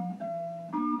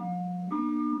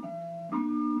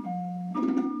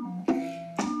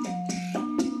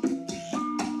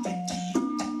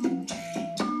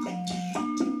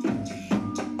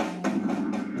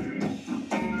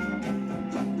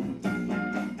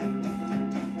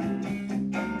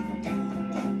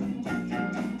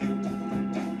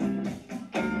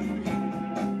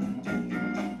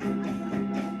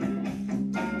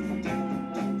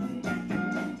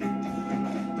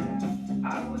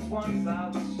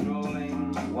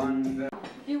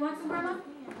 Do you want some, Grandma?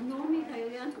 No, mija, yo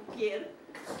ya no quiero.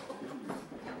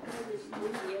 Muy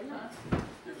bien.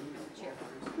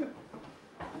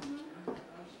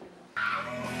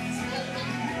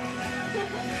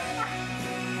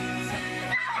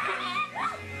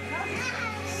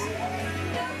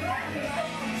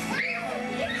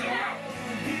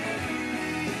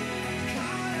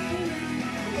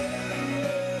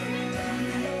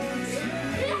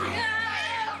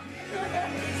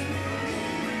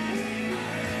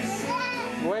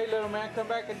 Wait, little man, come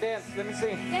back and dance. Let me see.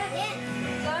 Yay!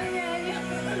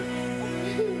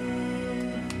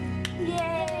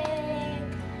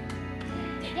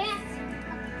 Dance!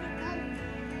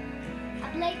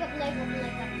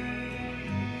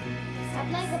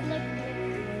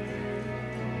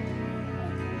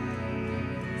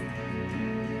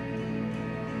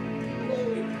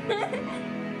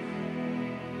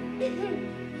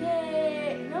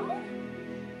 Yay! No?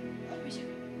 Let me show you.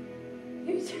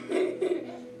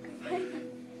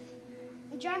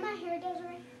 Dry my hair,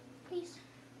 Desiree, please.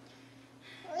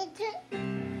 There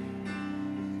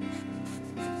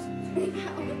you go.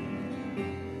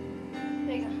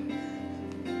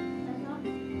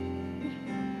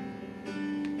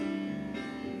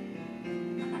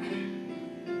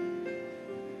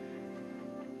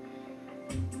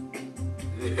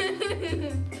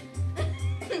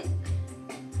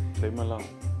 Leave him alone.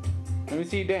 Let me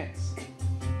see you dance.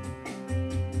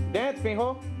 Dance,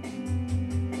 mijo.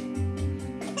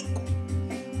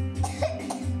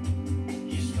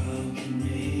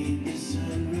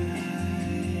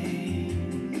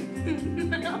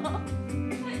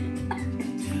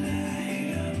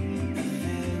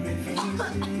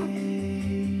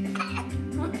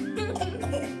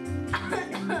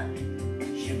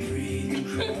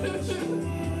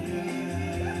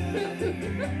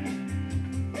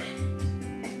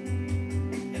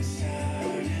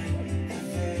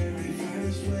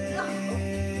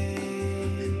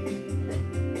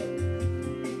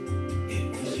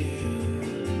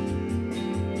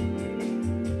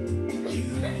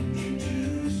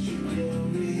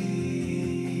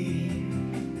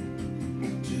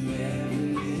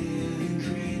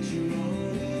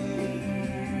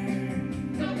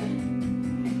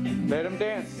 Let him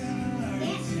dance.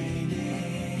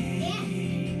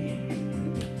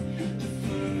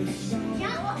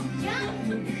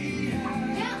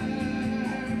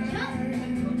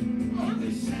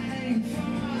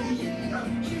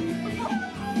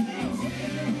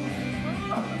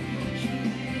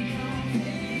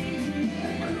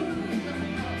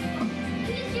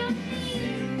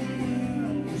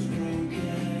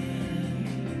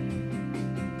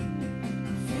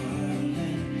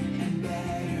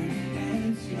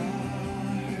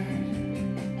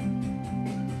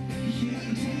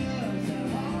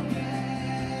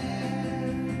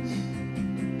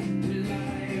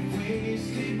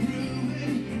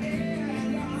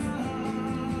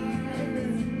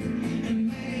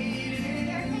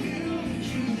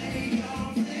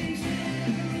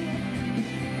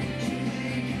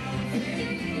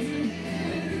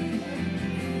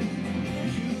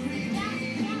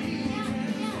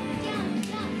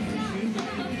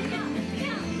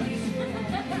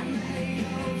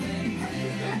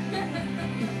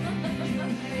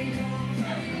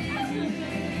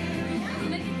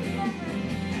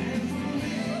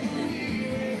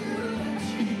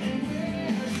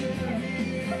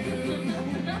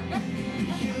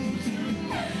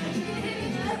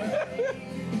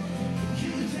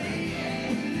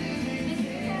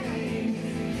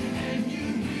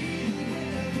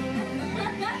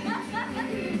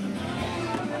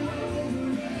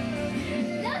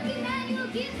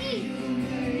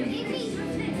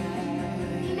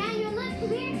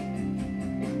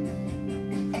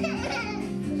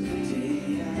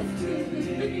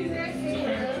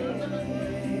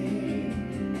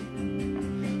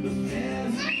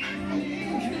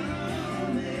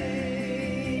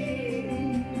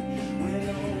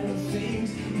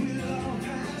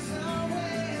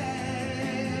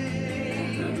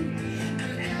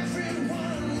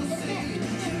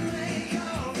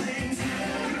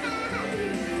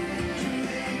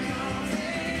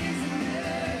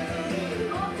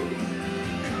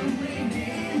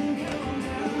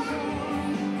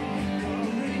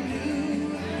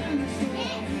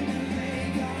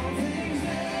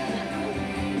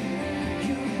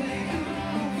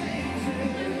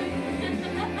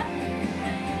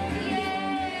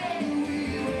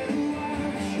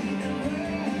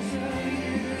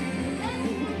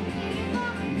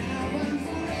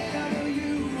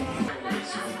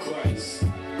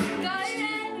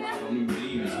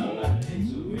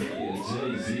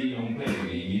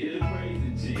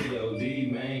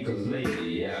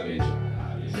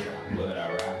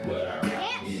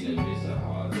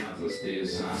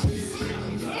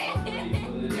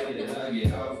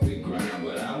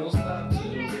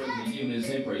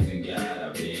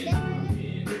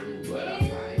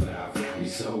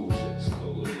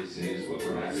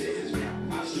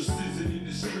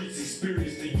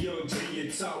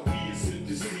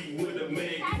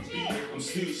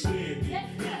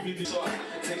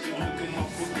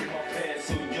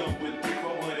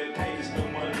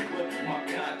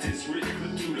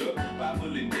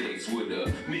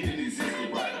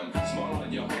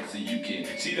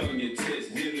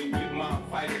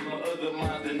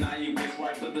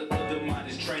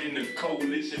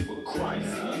 Coalition for Christ.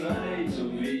 I'm not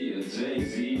H-O-V or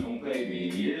Jay-Z, don't pay me.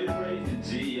 Yeah, praise the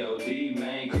G-O-D,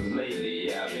 man, cause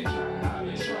lately I've been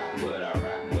trying, but I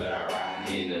rock,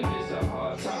 in the midst of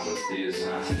hard times, but still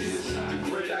shine. The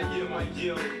great I am,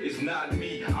 it's not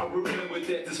me. I remember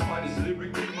that despite his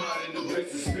lyrically mind and the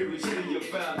rest is spiritually a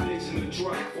foundation of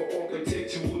drive for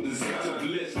architectural design. To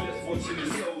bless less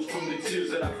fortunate souls from the tears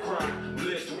that I've cried.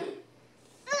 Blessed.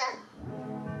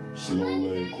 Slow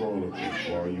Lane Chronicles,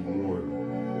 Volume 1.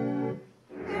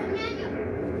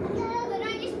 Put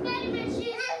on your Spider-Man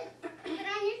shoes. Put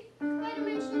on your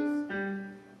Spider-Man shoes.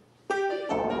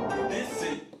 This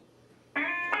is.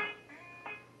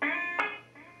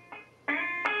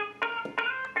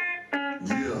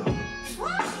 Yeah.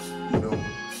 You know,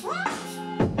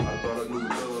 I thought I knew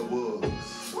what love was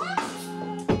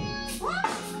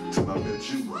till I met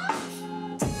you.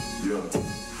 Yeah.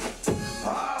 I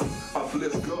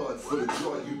bless God for the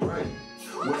joy you bring.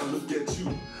 When I look at you,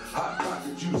 hot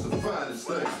pocket, you's the finest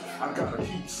thing. I gotta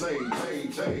keep saying,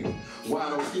 maintain.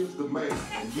 Wide on is the man,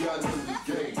 and yeah, I know this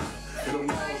game. And them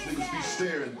walls niggas be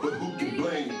staring, but who can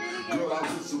blame? Girl, I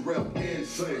whistle, rap, and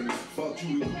sing about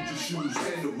you, the Gucci shoes,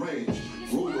 and the range.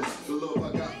 Roller, the love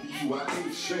I got for you, I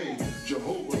ain't ashamed.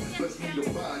 Jehovah, bless me to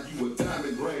buy you a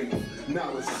diamond ring.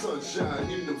 Now it's sunshine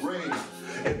in the rain.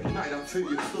 Every night I tell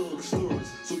you thug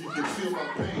stories so you can feel my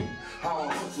pain. How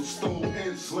I hustle, stole,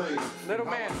 and slain. Little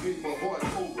man. How I gave my heart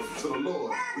over to the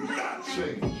Lord. It got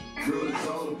changed. Girl, it's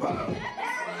all about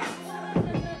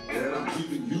that I'm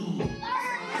giving you.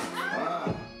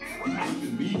 You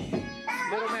giving me.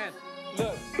 Little man,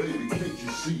 look. Baby, can't you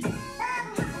see?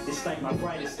 It's like my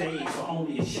brightest days were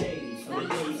only a shade of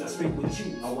the days I spent with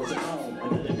you. I was alone,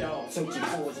 another dog searching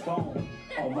for his bone.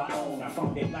 On my own, I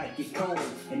found that life get cold.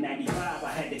 In 95, I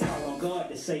had to call on God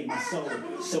to save my soul.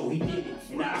 So he did it,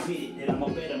 and I admitted that I'm a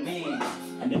better man.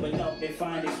 I never thought that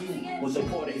finding you was a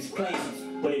part of his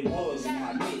plan. But it was, and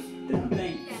I admit that I'm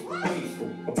thankful,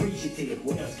 grateful, appreciative.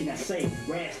 What else can I say?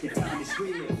 Rash to find it's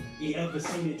real. You ever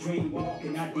seen a dream walk?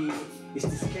 And I did. It's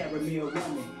this caramel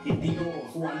woman in Dior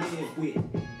who I live with.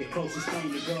 The closest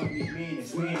thing to godly man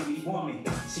is manly woman.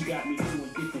 She got me doing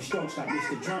different strokes like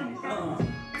Mr. Drummond.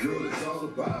 Girl, it's all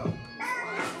about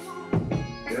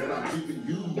that I'm giving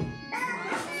you.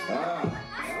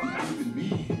 You giving me.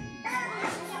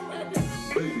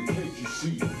 Baby, can't you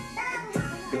see?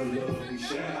 The love we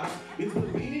share is the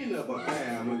meaning of a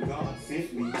vow. When God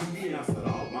sent me, He answered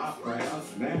all my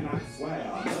prayers. Man, I swear,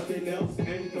 nothing else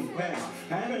can compare.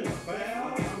 Having a affair,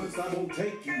 I promise I won't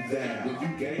take you there. When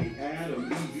you gave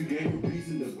Adam Eve, you gave a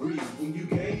reason to breathe. When you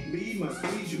gave me my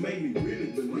squeeze, you made me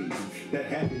really believe that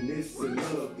happiness and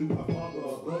love through my Father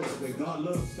above. When God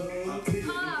loves us, I feel it in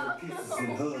her kisses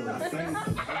and hugs. I thank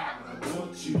God, I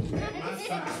want you at my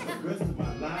side the rest of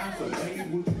my life. So baby,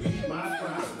 would you be my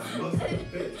bride? I must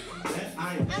confess that I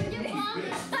am truly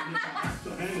best. So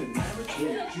and in marriage,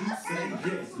 would you say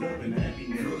yes? Love and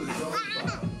happiness is all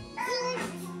about.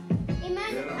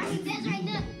 Emmanuel, I need this right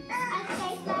now. I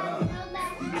say so,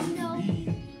 no.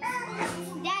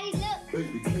 Daddy, look.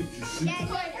 Baby, can't you see? Daddy,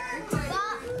 look.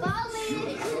 Ball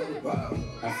in.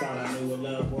 I thought I knew what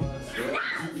love was.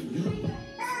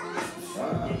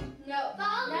 No,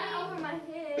 not over my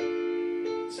head.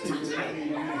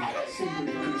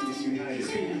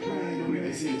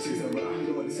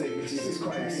 Jesus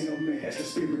Christ, that's the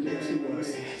spirit that you us.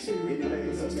 It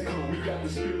enables us to come. We got the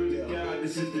spirit of God,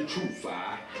 this is the truth.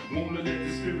 I wanna let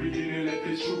the spirit in and let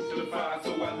the truth defy.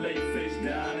 So I lay face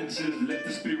down and just let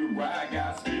the spirit ride.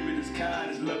 God's spirit is kind,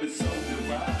 his love is so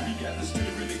divine. We got the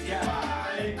spirit of God.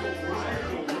 I ain't gon' run,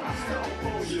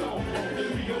 stone, then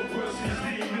we gon' crush these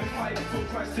demons, fight for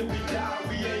Christ till we die.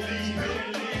 We ain't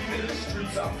leaving. In the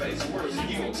streets, I face worse.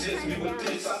 You gon' test me with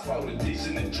this. I fought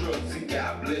addiction and drugs, and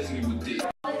God bless me with this.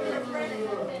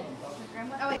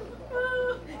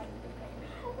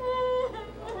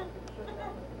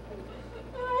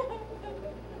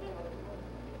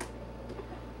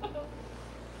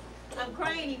 I'm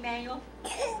crying, Emmanuel.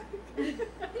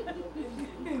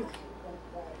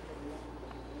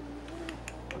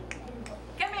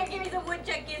 Come here, give me some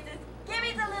woodchuck kisses. Give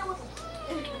me some little.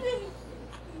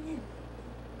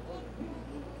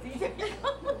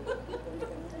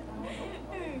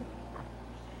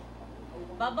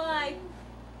 Bye-bye.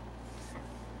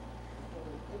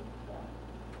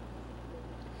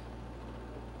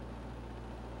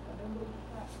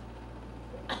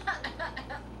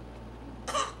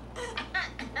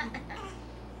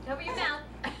 Cover your mouth.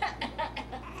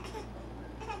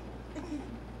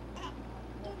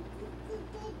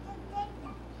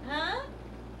 Huh?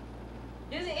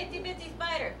 Do the itsy bitsy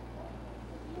spider.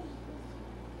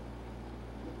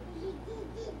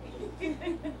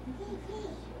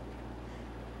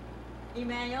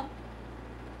 Emmanuel.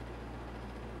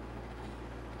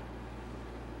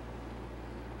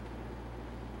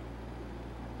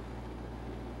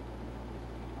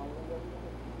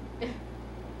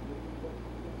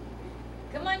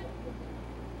 Come on.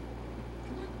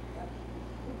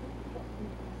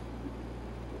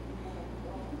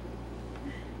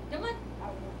 Come on.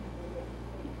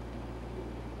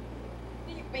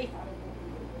 Do your face.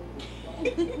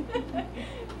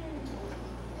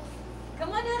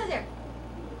 Come on out of there.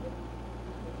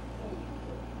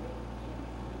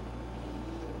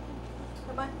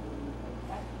 Come on.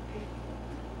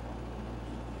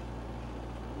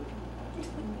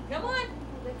 Come on.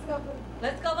 Let's go.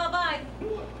 Let's go. Bye-bye.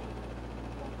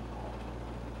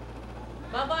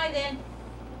 Bye-bye then.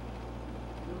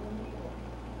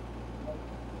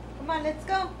 Come on, let's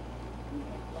go.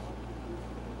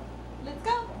 Let's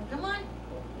go. Come on.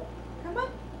 Come on.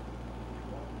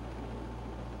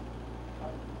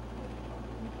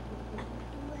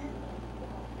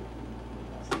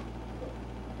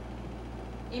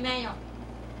 Emmanuel.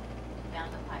 Down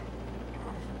the pipe.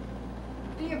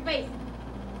 Do your face.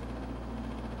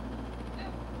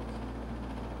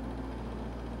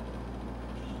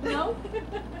 No?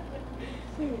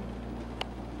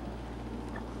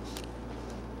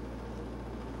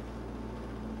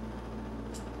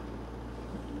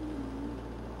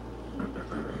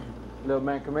 Little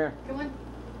man, come here. Come on.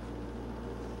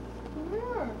 Come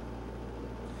here.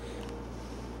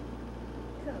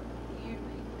 Come here,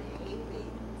 my baby.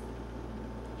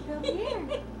 Come here.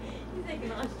 He's like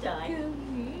all shy.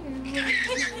 Come here,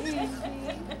 my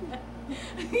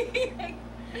baby.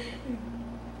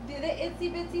 Do the itsy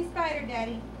bitsy spider,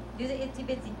 Daddy. Do the itsy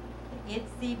bitsy.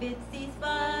 Itsy bitsy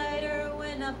spider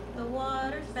went up the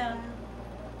water spout.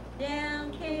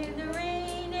 Down came the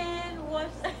rain and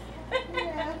washed.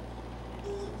 Yeah.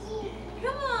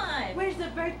 Come on. Where's the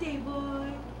birthday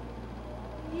boy?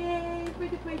 Yay for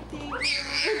the birthday boy.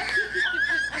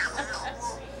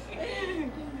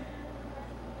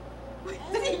 Why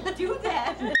did he do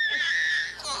that?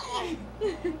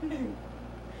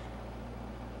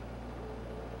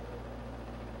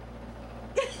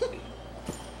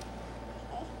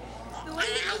 The way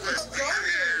he moves his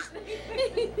shoulders.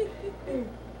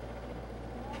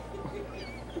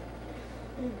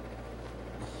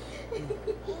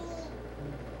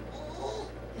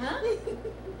 Huh?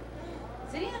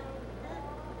 Sit down.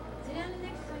 Sit down and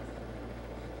exercise.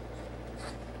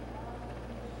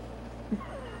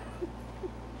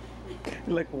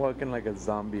 You're like walking like a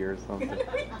zombie or something.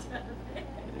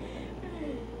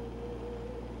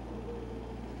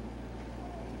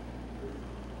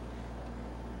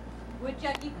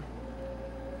 Woodchucky.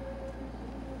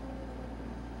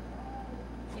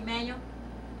 Emmanuel.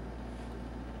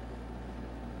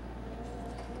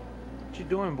 What you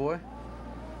doing, boy?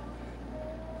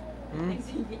 Hmm? Thinks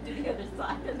he can get to the other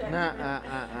side of that.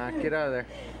 Nah, get out of there.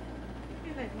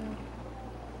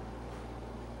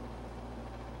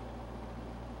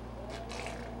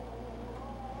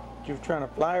 You trying to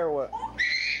fly or what?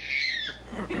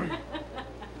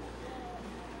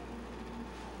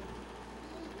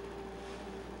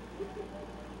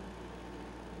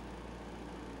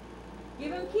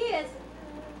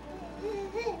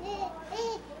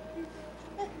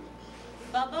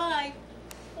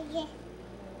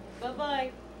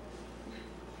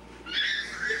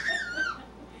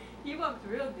 K-pop's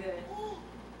real good.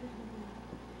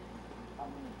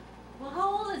 Well, how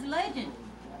old is Legend?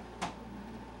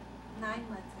 9 months,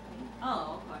 I think.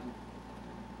 Oh, okay.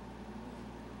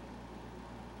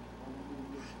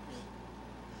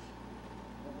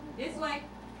 This way.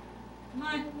 Come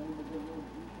on.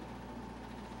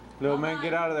 Little man,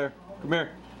 get out of there. Come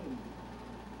here.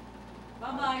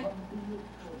 Bye-bye.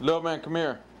 Little man, come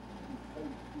here.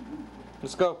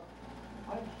 Let's go.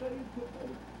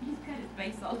 He's got his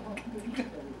face all over.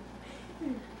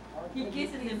 He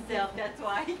kisses himself, that's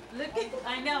why. Look,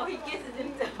 I know, he kisses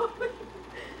himself.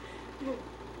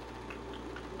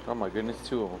 Oh my goodness,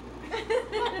 2 of them.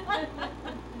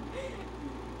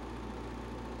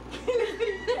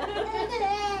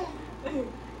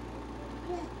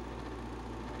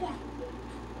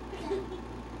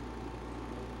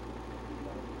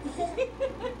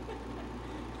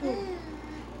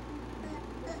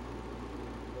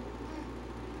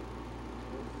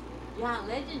 Yeah,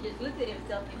 Legend just looks at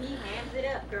himself and he hams it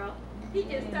up, girl. He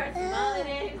just starts smiling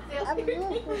at himself.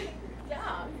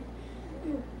 Yeah.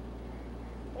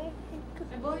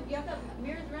 And boy, y'all got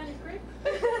mirrors around his crib?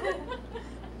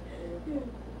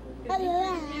 He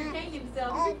entertained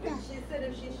himself. She said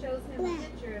if she shows him a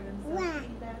picture of himself,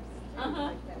 he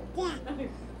laughs like that.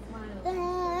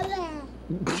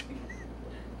 Smiles.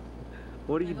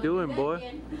 What are you doing, boy?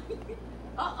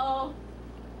 Uh-oh.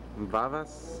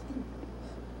 Babas?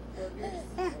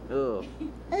 Ugh.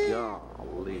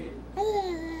 Golly.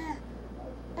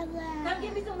 Come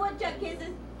give me some woodchuck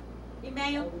kisses,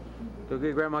 Emmanuel. Go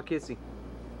get Grandma Kissy.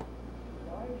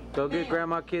 Go get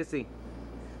Grandma Kissy.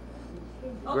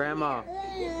 Oh, Grandma.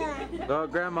 Go,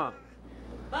 Grandma.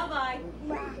 Bye-bye.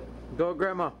 Go,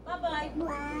 Grandma. Bye-bye.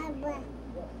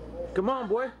 Come on,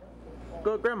 boy.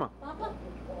 Go, Grandma. Papa.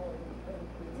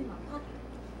 It's in my pocket.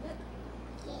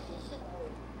 Look.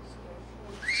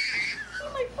 Oh,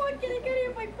 my pocket. I got it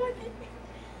in my pocket.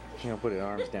 You know, put his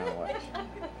arms down. Watch. It's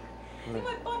in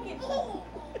my pocket.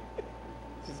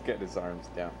 Just get his arms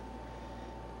down.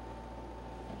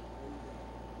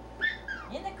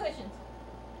 In the cushions.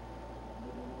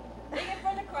 Digging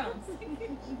for the crumbs.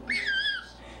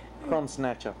 Crumb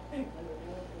snatcher.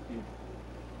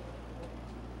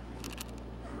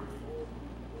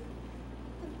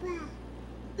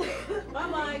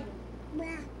 Bye-bye.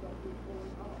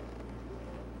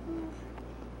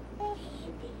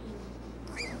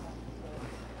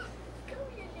 Come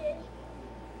here, Daddy.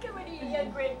 Come here, you young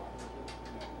Greg.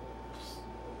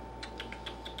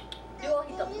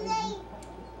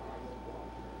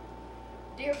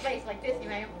 Do your face like this,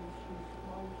 Emmanuel.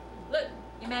 Look,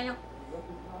 Emmanuel.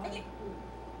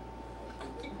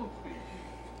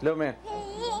 Little man.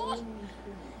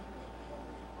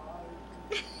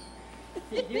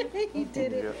 He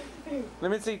did it.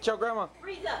 Let me see. Show Grandma.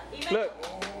 Freeze up, Emmanuel. Look.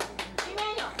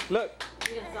 Emmanuel. Look.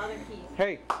 You done saw their keys.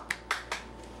 Hey.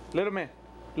 Little man.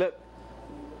 Look.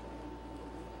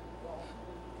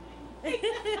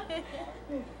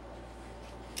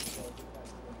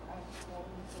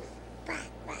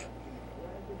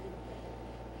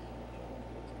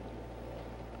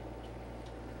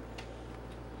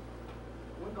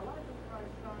 When the light of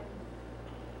Christ shines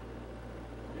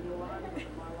in your life,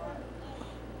 in my life,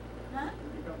 huh? you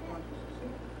become conscious of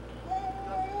sin.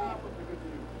 That's half of the good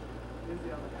news. Is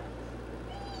the other half.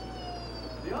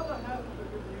 The other half of the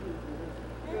good news is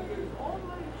that there is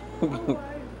only one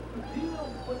way to deal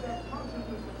with that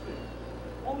consciousness of sin.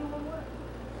 Only one way.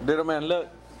 Little man, look.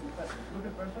 Look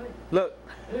at verse 8. Look.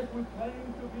 If we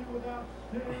claim to be without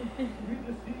sin, we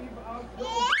deceive ourselves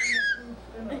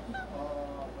and the truth in us.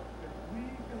 But if we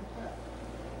confess,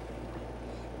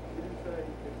 he didn't say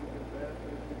if we confess,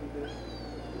 but if we do this,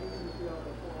 you see how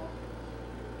that's wrong?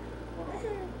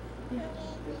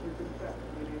 If we confess,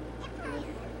 meaning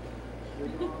then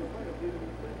you're on the way of dealing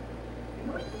with sin. You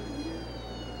know what sin is?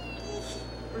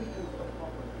 Christians are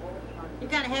often all kinds of... You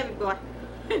gotta have it, boy.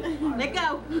 Let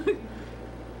go.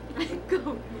 Let go.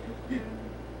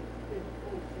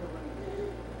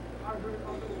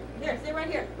 Here, sit right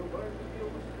here. The way you deal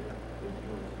with sin is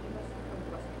using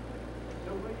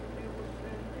the way you deal with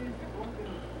sin is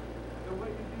brokenness. The way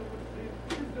you deal with sin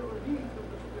is the release of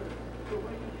the Spirit. The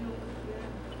way you deal with sin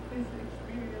is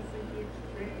experiencing the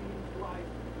exchange life.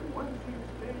 And once you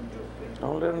exchange your sin,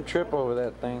 Don't let him trip over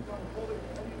that thing.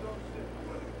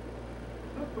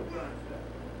 look what God said.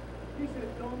 He said,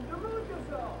 don't delude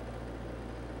yourself.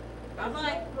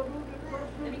 Bye-bye. Deluded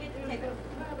person Let me get the is tape. the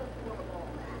saddest one of all.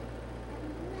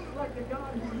 Like the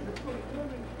guy who is putting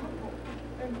living humble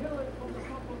and yell it from the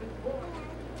top of his voice,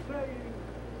 saying,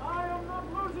 I am not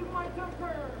losing my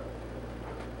temper.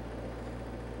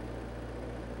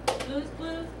 Blues,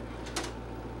 blues.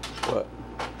 What?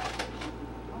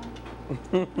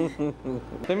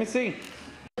 Let me see.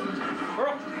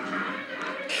 Girl.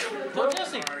 Go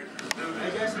Jesse.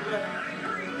 Hey, Jesse,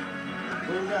 what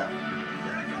do we got?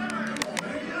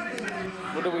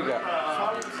 What do we got?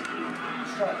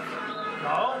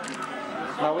 No.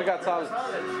 No, we got solids. No,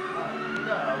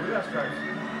 we got stripes.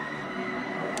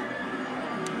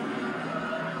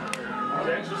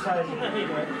 The exercising.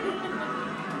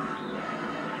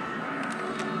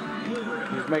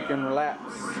 He's making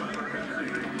laps.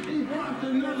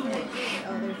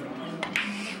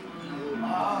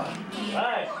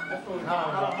 Hey, hold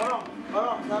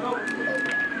on, not over.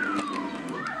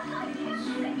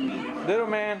 Little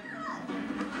man.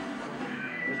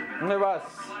 ¿Dónde vas?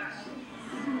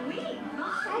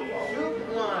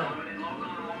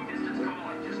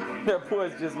 That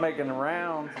boy's just making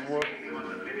rounds. Whoop.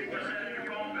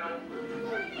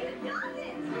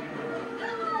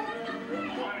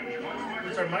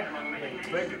 Sorry, Mike.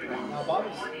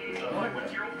 Bobby's.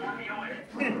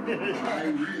 I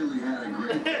really had a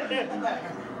great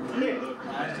time.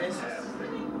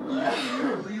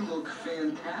 You look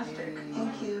fantastic.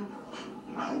 Thank you.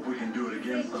 I hope we can do it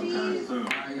again sometime soon. I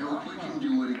hope we can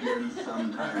do it again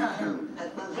sometime soon.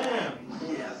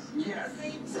 Yes.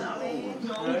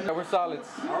 No. We're solids.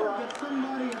 All right. Get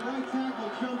somebody at right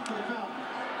tackle jump for the Falcons.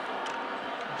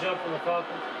 Jump for the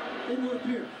Falcons. It would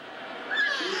appear.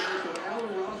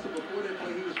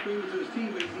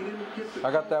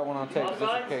 I got that one on tape just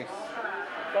in case.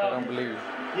 I don't believe you.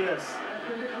 Yes.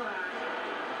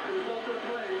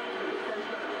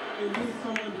 It needs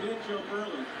someone did jump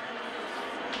early.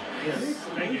 Yes.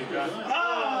 Thank you, John.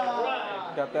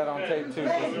 Ah! Got that on tape too,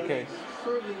 just in case.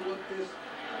 Certainly what this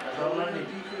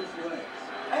defense lacks.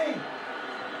 Hey!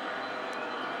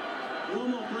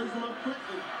 Romo brings him up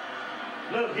quickly.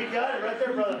 Look, he got it right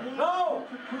there, brother. No!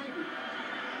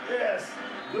 Yes.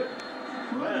 Good.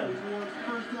 Man.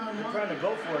 I'm trying to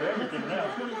go for it, everything now.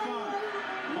 25.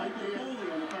 Mike Foley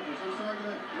on the coverage. I'm sorry,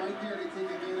 right there they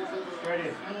take advantage of the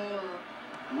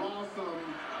smaller Ross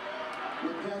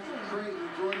with Patrick Creighton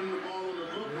joining the ball on the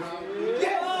book route.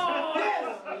 Yes! Oh, yes!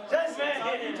 Just man!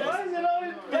 Why is it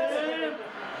always bad?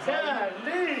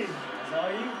 Golly! That's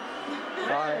all you?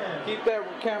 Alright, keep that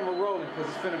camera rolling because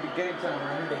it's finna be game time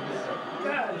right here.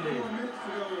 Golly! 4 minutes to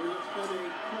go, and let's spend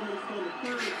 4 minutes on the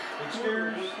third.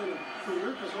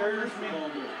 Scares me.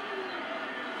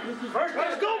 First,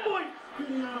 let's go, boy! See?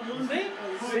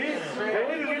 They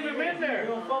need to leave him in there. You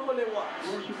don't fumble it, watch.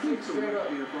 Straight up.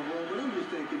 They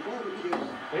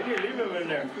need to leave him in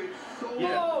there.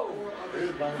 Yeah. They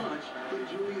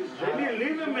need to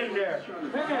leave him in there.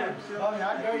 Man. Bobby, I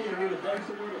dare you to do the thing.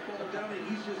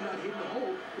 He's just not hitting the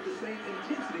hole with the same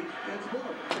intensity as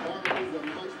Barber. Barber is a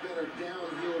much better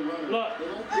downhill runner. Look.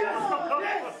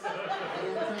 Yes!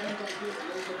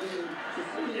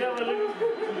 Yeah, but look.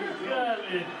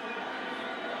 Golly.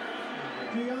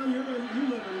 Dion, you live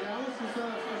in Dallas.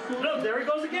 Look, there he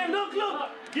goes again. Look.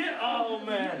 Get, oh,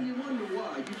 man. You wonder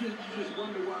why. You just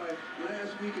wonder why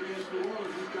last week against New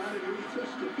Orleans, this guy didn't really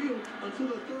touch the field until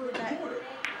the third quarter.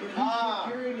 And he's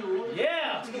carrying the roll.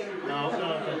 Yeah. No. And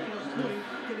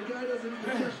the guy doesn't even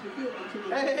touch the field until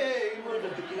the Hey.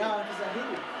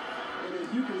 And as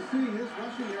you can see, his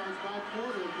rushing yards by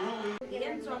quarter growing.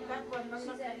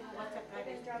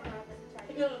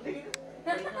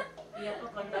 Y yo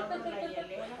cuando hablo la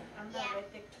hielera, anda,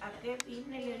 vete, ¿a qué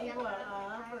vine? Le digo a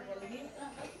porque le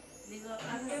digo, ¿a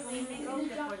qué vine? Que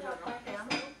pues yo no te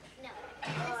amo.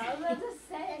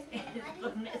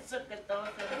 Con eso que todo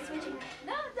se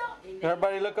No, don't.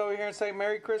 Everybody look over here and say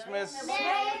Merry Christmas.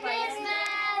 Merry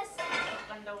Christmas.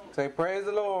 Say praise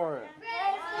the Lord.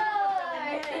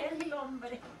 Praise the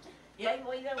Lord. Y ahí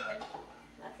voy de vuelta.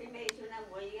 Así me hizo una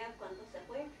huella cuando se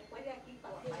fue de aquí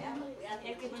para allá.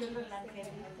 Es que chulo el angelito.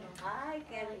 Ay,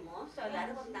 qué hermoso, el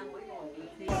árbol está muy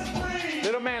bonito.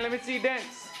 Little man, let me see you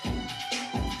dance.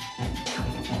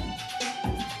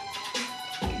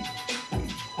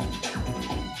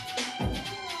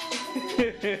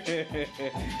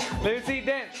 Let me see you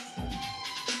dance.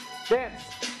 Dance.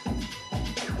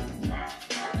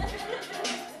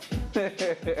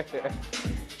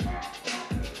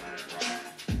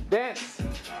 Dance.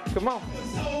 Come on.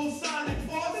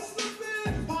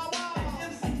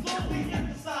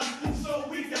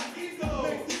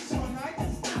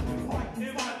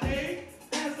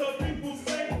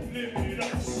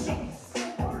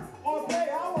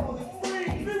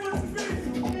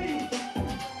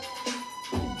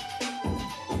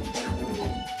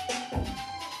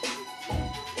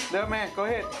 Little man, go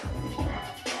ahead.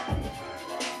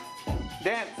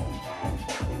 Dance.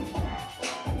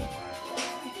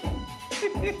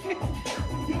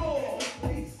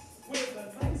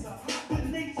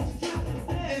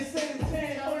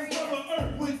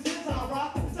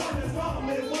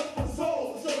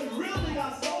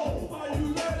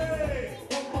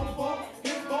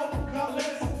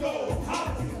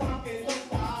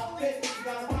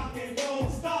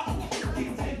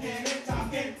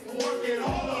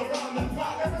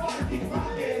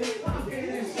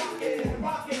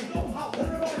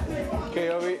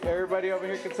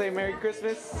 say Merry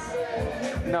Christmas?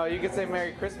 No, you can say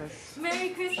Merry Christmas. Merry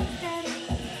Christmas, Daddy.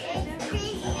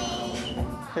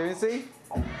 Can you see?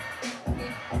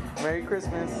 Merry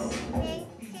Christmas.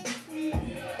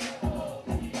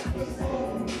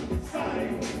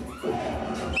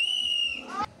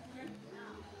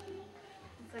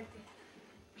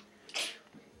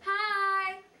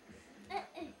 Hi.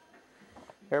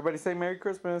 Everybody say Merry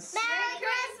Christmas. Merry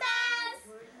Christmas.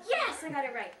 Yes, I got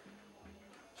it right.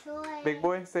 Big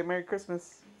boy, say Merry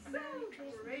Christmas.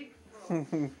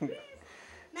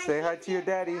 Say hi to your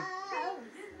daddy.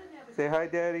 Say hi,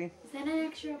 Daddy. Is that an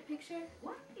actual picture?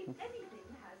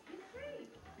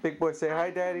 Big boy, say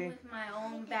hi, Daddy. With my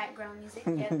own background music.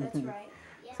 Yeah, that's right.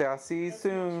 Say I'll see you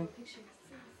soon.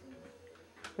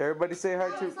 Everybody say hi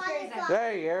to.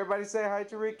 Hey, everybody say hi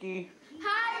to Ricky.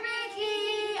 Hi,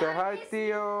 Ricky. Say hi,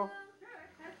 Theo.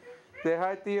 Say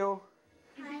hi, Theo.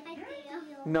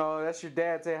 No, that's your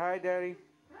dad. Say hi, Daddy.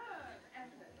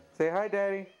 Say hi,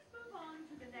 Daddy.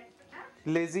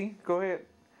 Lizzie, go ahead.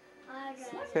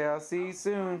 Say I'll see you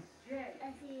soon.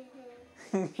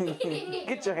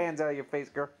 Get your hands out of your face,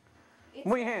 girl.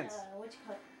 Move your hands. What you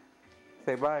call it?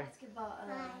 Say bye. Basketball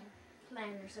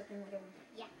plan or something, whatever.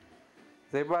 Yeah.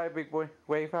 Say bye, big boy.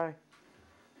 Wave hi.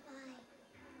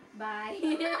 Bye.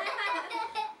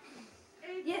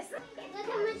 Yes. Look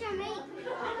how much I made.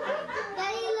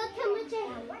 Daddy, look how much I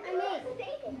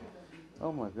made.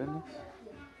 Oh my goodness.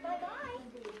 Bye-bye.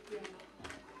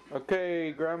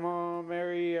 Okay, Grandma,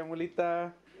 Mary,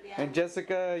 Abuelita, and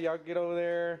Jessica, y'all get over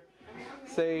there.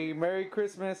 Say Merry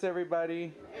Christmas,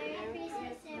 everybody. Merry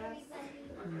Christmas,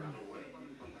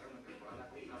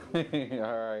 everybody.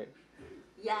 All right.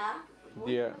 Yeah.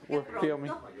 Yeah, we're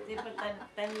filming.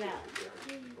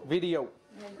 Video.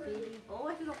 Oh,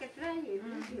 es lo que trae el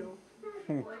video.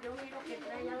 Oh, yo vi lo que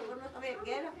trae algo, no sabía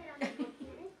qué era.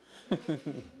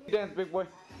 Dance, big boy.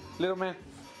 Little man.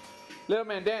 Little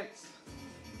man, dance.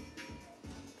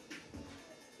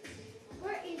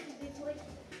 Where is the big boy?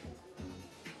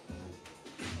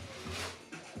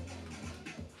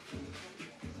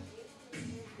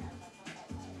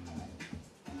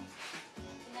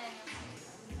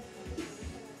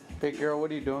 Hey, girl, what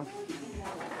are you doing?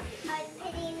 I'm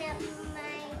putting up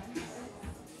my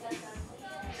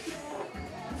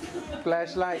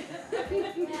Flashlight.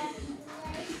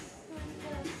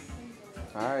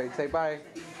 All right, say bye.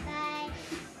 bye.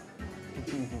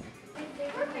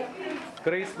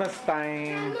 Christmas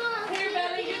time. Here,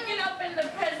 Belly, you can open the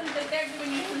present that they're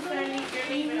giving you since they're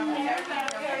leaving on the airplane,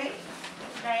 okay?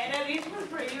 Diana, this one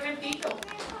for you and Tito.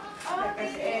 Like I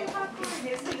said,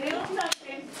 it's a little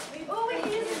something. Oh, we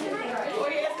can use it tonight. Oh,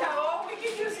 yes, oh, we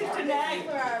can use it tonight.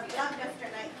 For our blockbuster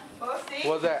night. Oh, see?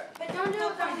 What's that? But don't do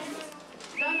it.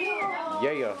 Don't do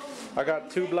it. Yeah. I got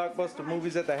 2 blockbuster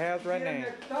movies at the house right now.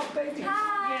 Yeah.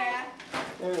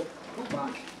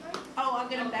 Oh, I'll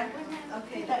get them that one.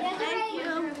 Okay. Thank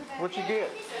you. What you get?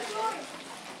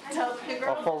 Tokyo A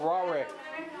girl. Ferrari.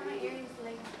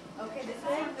 Okay, this is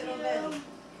little Belly.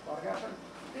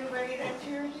 You ready? That's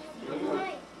yours?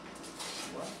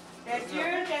 That's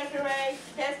yours, Desiree.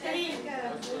 That's Jessica.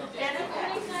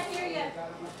 He's not here yet.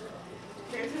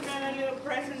 There's another little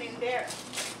present in there.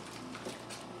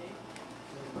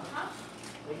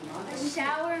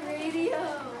 Shower radio.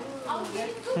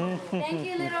 Thank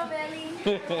you, little belly.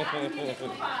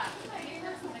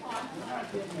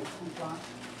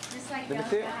 Just like Let me those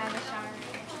see it. that have a shower.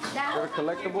 Is that a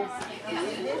collectible? Yeah.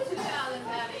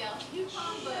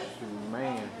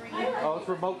 Man. Oh, it's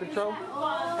remote control?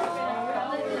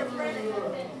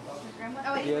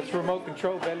 Yeah, it's remote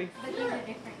control, Belly. But these are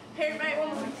different. Here, mate.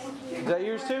 Is that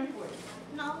yours too?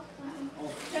 No.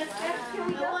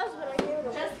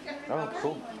 Oh,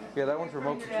 cool. Yeah, that one's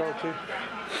remote control too.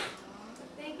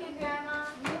 Thank you, Grandma.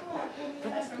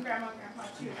 That's from Grandma and Grandpa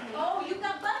too. Oh, you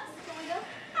got bucks? Can we go?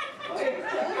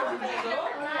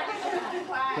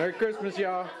 Merry Christmas,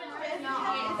 y'all.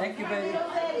 Thank you, baby.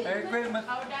 Merry Christmas.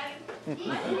 Oh, Daddy. We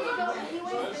can go to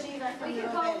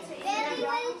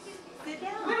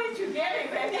Where did you get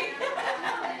it, baby?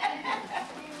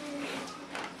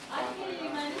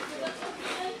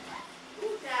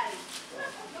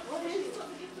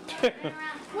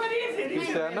 What is it? He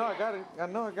said, I know I got it. I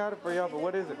know I got it for y'all, but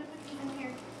what is it?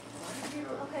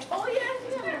 Oh, yes.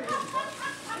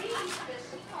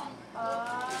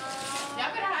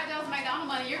 Y'all better hide those McDonald's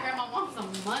money. Your grandma wants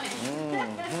some money.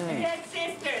 Yes,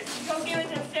 sisters. Go give it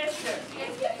to sisters.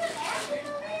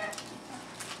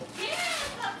 Yes,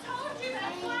 I told you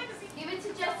that's why. Give it to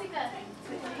Jessica.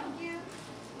 Thank you.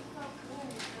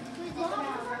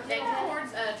 That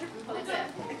cord's tripping for the set.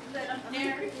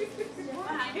 There.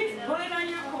 He's pulling on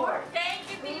your cord. Thank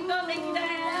you, people. Thank you,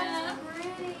 Diana.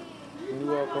 Pretty.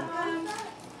 them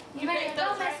You better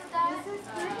don't mess with that.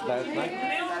 last night.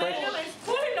 Emmanuel is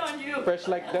pulling on you. Fresh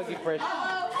like Dougie Fresh.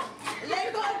 Oh,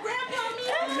 let go of Grandpa me.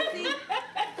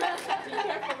 Be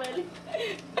careful, Belly.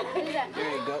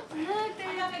 There you go. Look,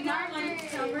 they got a garland.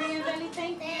 Maria, Belly,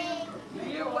 thank you.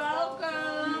 You're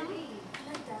welcome.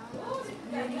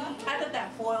 I thought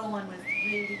that foil one was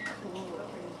really cool.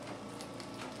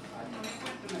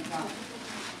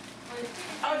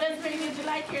 Oh, Desiree, did you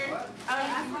like your? Oh, I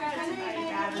forgot to buy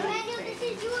Emmanuel, this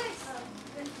is yours.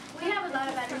 We have a lot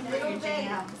of batteries.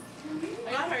 I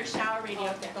got her a shower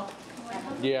radio tickle.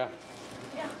 Yeah,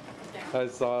 I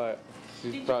saw it.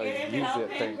 She's Did probably you get it? used Help it.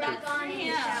 him? Thank you. Rock on in the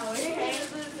shower. Okay.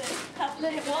 Well,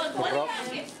 what do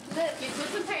you get? Look, you put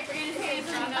some paper in his hands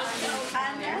and you I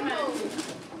know.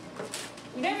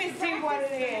 Let me see what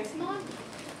it is.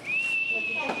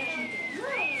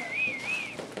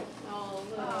 Oh,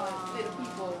 look, little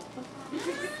people.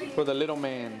 For the little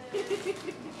man. Cute.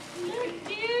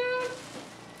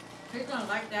 He's gonna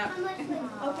like that.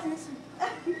 Open this one.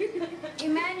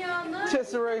 Emmanuel, look.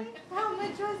 Desiree, How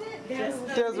much was it?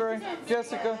 Desiree,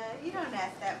 Jessica. You don't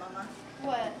ask that, Mama.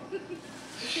 What? You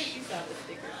saw the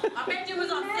sticker. I bet you was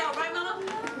on sale, right, Mama?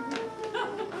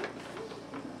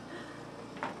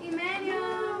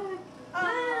 Emmanuel. Look,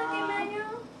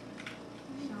 Emmanuel.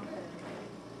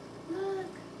 Look.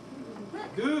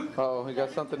 Duke. Oh, he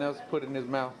got something else to put in his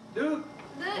mouth. Duke.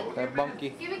 Look. That bunky.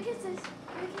 Give me kisses.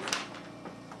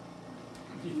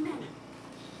 Give me kisses.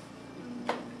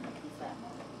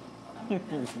 You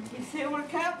silver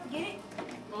cup? Get it?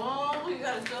 Oh, you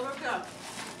got a silver cup.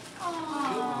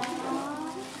 Aww.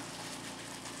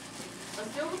 A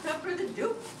silver cup for the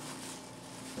Duke.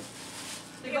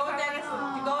 To go with that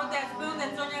spoon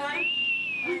that's on your line?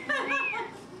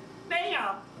 There you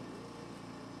go.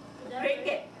 Drink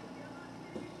it.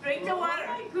 Drink the water. Oh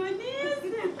my goodness.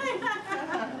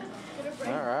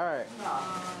 All right.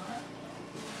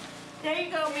 There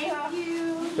you go, Mijo. Thank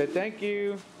you. Say thank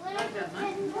you.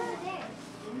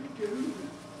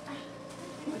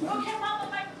 Okay, Mama,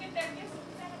 Michael, get that kiss.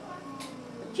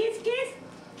 Kiss, kiss.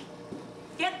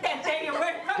 Get that thing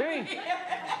away from me.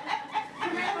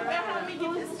 Remember, help me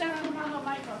get this stuff from Mama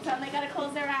Michael. Tell them they gotta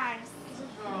close their eyes.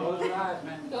 Close your eyes,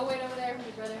 man. Go wait over there for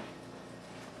me, brother.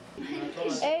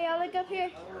 Hey, y'all look up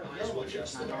here.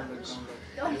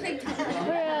 Don't think that.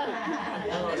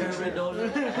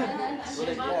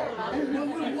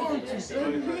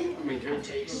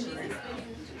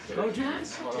 Go,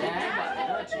 James.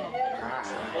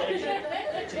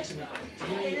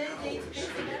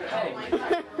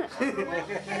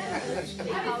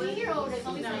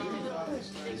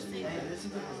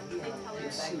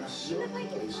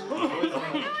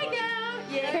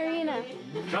 Karina.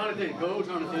 Jonathan, go,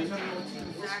 Jonathan.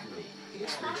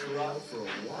 It's the trail for a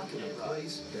walk in a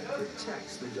place that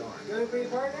protects the dark. You're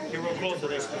real close to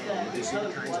this. These kinds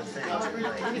of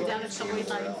things Coming down at somebody's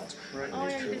line. right Oh,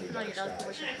 yeah, you didn't know your dog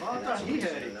was. I thought he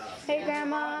had it. Hey,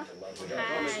 Grandma.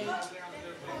 Hi.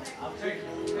 I'll check.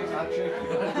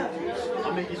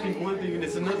 I'll make you think one thing and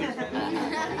it's another.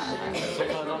 Sometimes I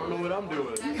don't know what I'm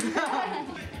doing.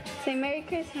 Say Merry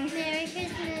Christmas. Merry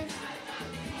Christmas.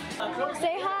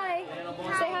 Say hi.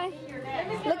 Say hi.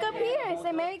 Look up here.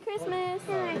 Say Merry Christmas.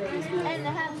 Merry Christmas. And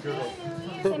Happy New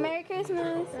Year. Say Merry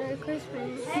Christmas. Merry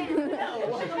Christmas.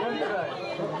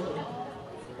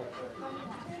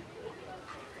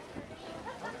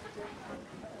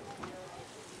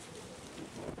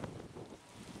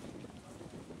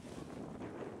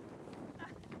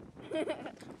 There's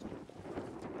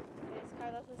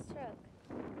Carlos's truck.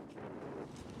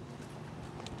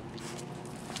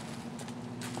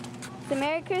 Say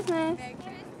Merry Christmas.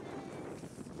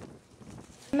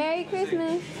 Merry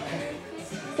Christmas.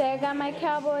 Say I got my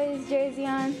Cowboys jersey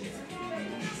on.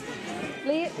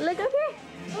 Look up here.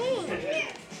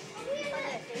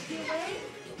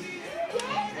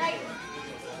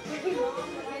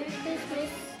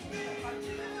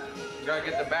 You gotta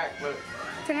get the back. Look.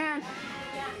 Turn around.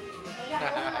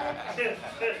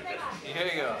 Here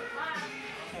you go.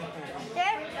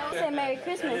 Say Merry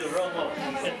Christmas.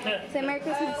 Say Merry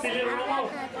Christmas.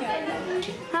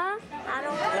 Huh? I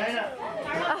don't want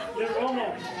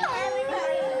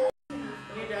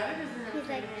He's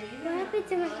like, what happened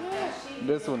to my hair?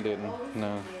 This one didn't.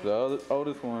 No, the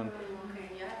oldest one.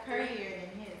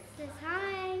 Says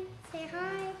hi. Say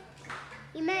hi.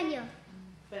 Emmanuel.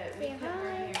 But we Say cut her hi.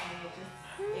 hair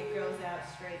and it grows out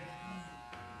straight.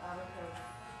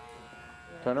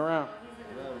 Turn around.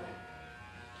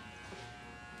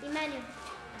 Emmanuel.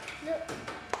 Look.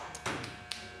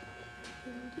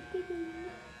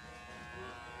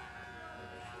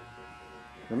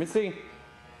 Let me see.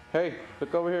 Hey,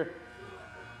 look over here.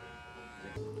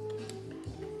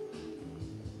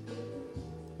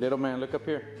 Little man, look up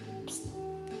here. Psst.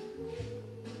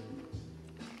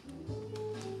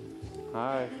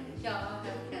 Hi. Y'all have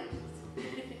cameras.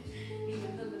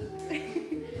 Even the little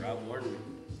Rob warned me.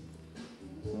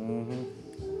 Mm-hmm.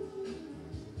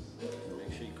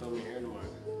 Make sure you come in here tomorrow.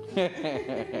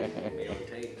 Be on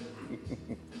tape.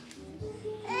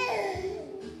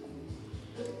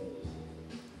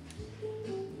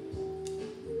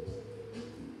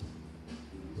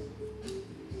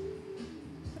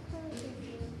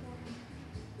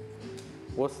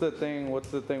 What's the thing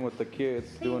with the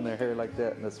kids doing their hair like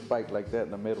that and the spike like that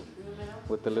in the middle?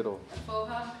 With the little...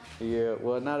 faux hawk? Yeah,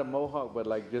 well, not a mohawk, but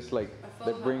like just like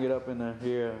they bring it up in the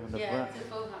here in the front. It's a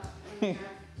faux hawk.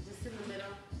 Just in the middle.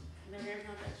 Their hair's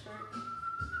not that short.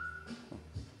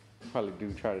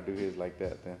 Probably try to do his like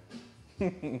that then.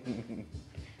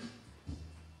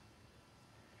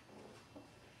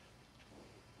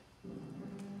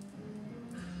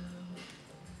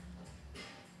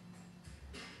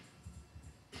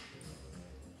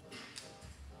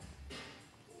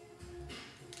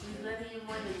 He's letting you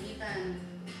more than Eva and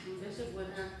Bishop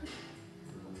would, huh?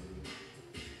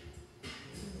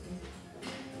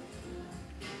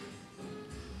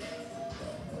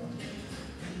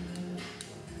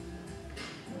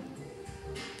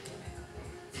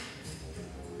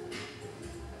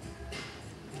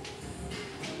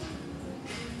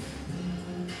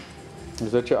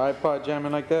 Is that your iPod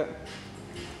jamming like that?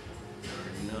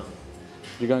 No.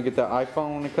 You gonna get the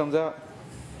iPhone when it comes out?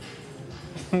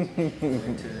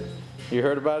 You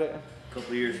heard about it? A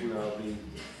couple years from now, it'll be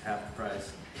half the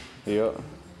price. Yep.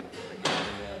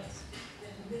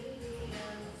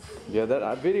 Yeah,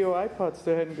 that video iPod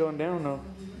still hadn't gone down though.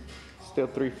 Still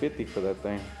 $350 for that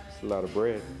thing. It's a lot of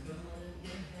bread.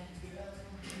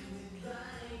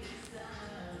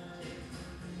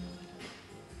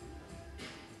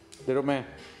 Little man.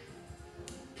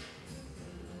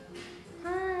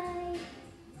 Hi.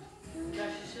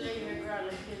 Gosh, you should let your hair grow out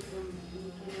like kids when you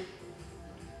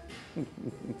My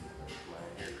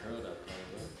hair curled up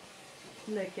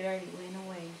quite Look, it already went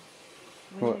away.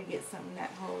 We What? need to get something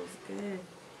that holds good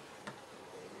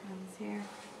on his hair.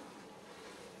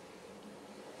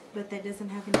 But that doesn't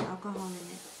have any alcohol in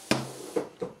it.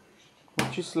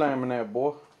 What you slamming that,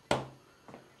 boy?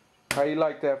 How you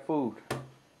like that food?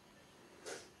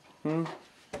 Hmm?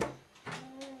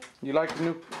 You like the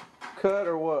new cut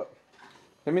or what?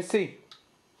 Let me see.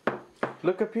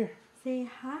 Look up here. Say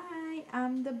hi,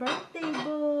 I'm the birthday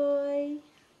boy.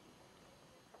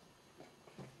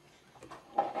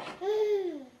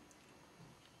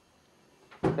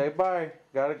 Say bye.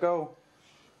 Gotta go.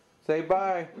 Say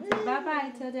bye.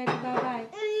 Bye-bye. Tell Daddy bye-bye.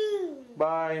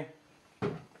 Bye.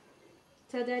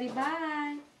 Tell Daddy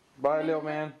bye. Bye, little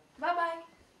man. Bye-bye.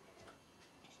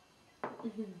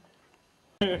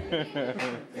 Let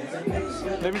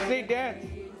me see, dance.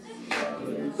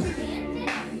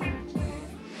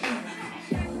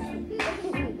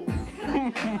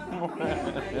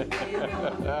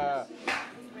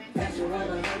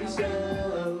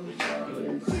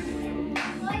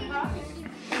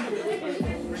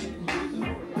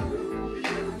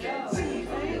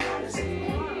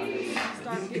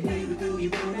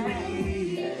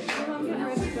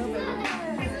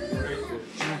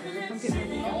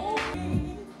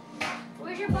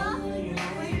 Where's your ball?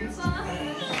 Where's your ball?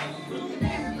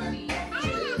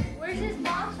 Where's his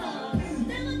ball?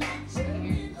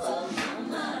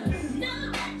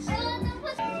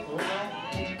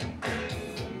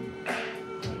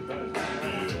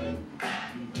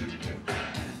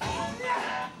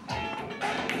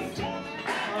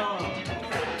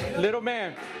 Little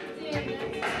man.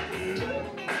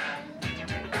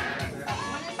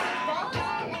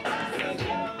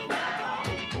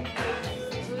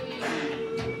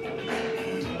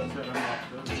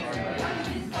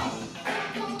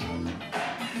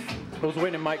 Who's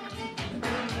winning, Mike?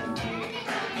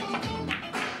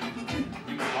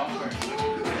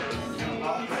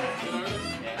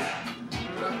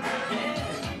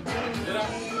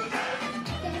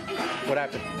 What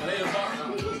happened?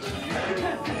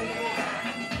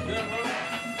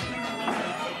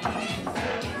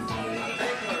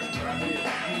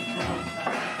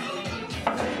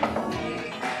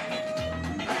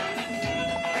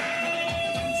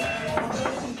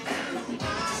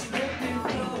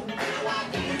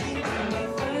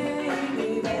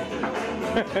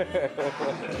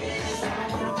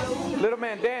 Little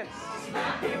man, dance.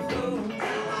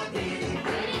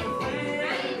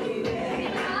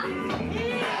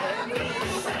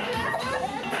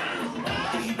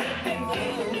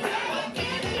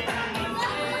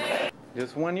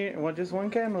 Just one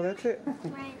candle, that's it.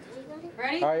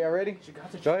 Ready? All right, y'all ready?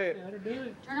 Go ahead.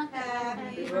 Turn on.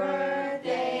 Happy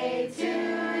birthday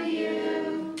to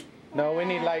you. No, we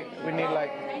need light. We need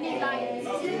light. They need light.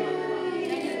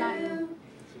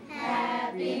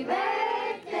 Happy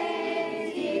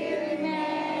birthday, dear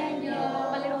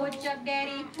Emmanuel. My little woodchuck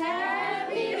daddy.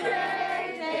 Happy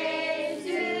birthday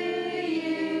to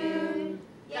you.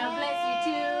 God bless you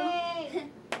too.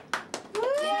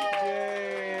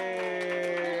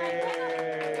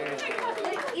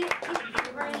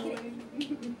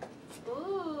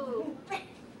 Ooh.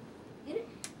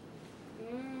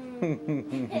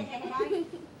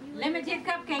 Limited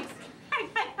cupcakes.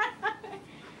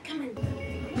 Come on.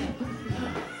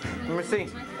 Let me see.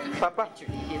 Papa.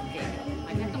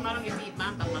 Like, how come I don't get to eat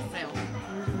mine by myself?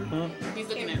 He's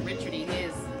looking at Richard eat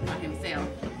his by himself.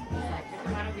 Like, how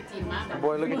come I don't get to eat mine by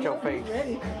Boy, look at your face.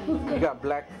 You got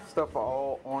black stuff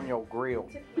all on your grill.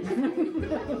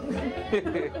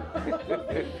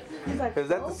 Is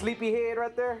that the sleepy head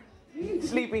right there?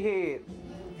 Sleepy head.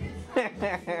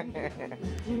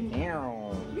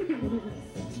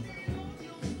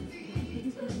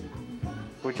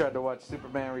 We tried to watch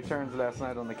Superman Returns last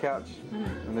night on the couch,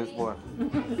 and this boy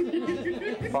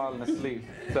falling asleep.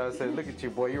 So I said, look at you,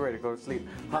 boy, you ready to go to sleep?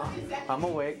 I'm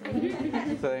awake.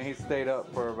 So then he stayed up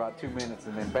for about 2 minutes,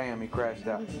 and then bam, he crashed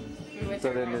out. We went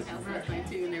So to then her this. house last night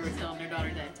too, and they were telling their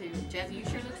daughter that too. Jazzy, you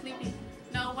sure look sleepy?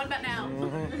 No, what about now?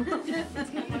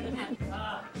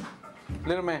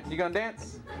 Little man, you gonna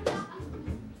dance?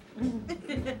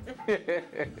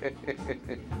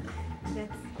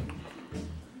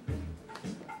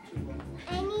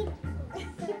 I need.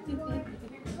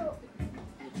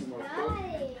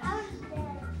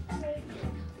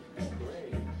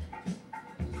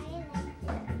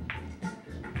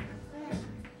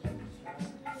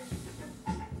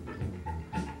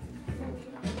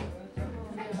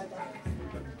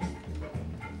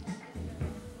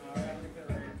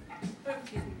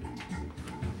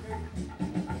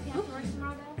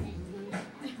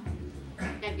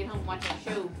 Gotta get home and watch that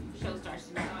show. Show starts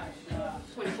tonight.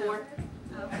 24.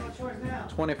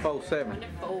 24/7. 24.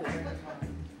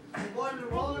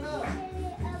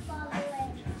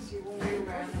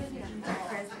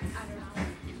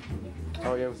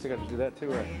 Oh yeah, we still got to do that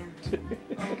too, right?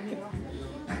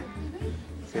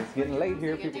 So it's getting late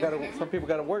here. Some people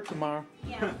gotta work tomorrow.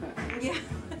 Yeah. Yeah.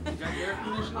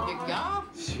 Y'all?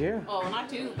 Yeah. Oh, not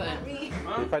too, but.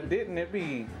 If I didn't, it'd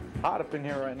be hot up in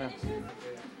here right now.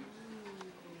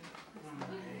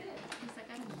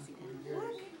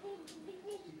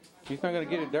 He's not gonna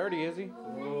get it dirty, is he?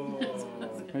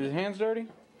 Are his hands dirty?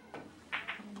 I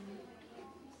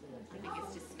think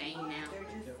it's just stained now.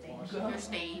 They're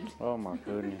stained. Oh my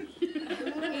goodness.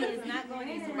 It is not going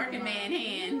into working man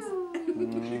hands.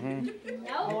 Mm-hmm.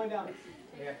 No.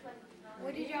 Yeah.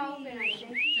 What did y'all open? Just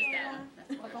that one.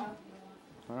 That's what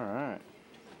All right.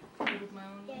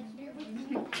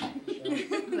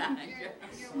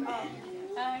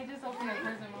 I just opened a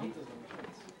present, Mom.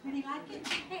 Do you like it?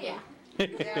 Yeah. Yeah.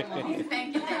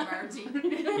 Thank you, Margie.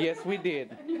 Yes, we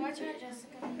did. Watch out,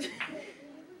 Jessica.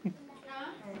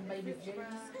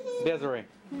 Desiree.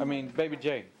 I mean, Baby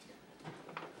J.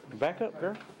 Back up,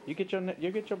 girl. You get your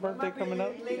birthday coming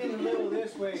up. Leaning a little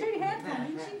this way. She had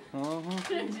some, didn't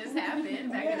she? It just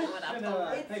happened. Back into what I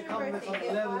thought. It's your birthday.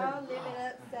 Get wild, live it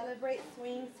up, celebrate,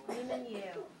 swing, scream, and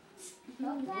yell.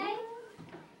 Okay.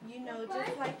 You know,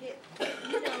 just like it,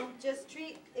 just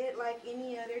treat it like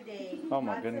any other day. Oh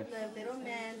my Lots goodness. of love, little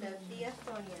man, love, Tia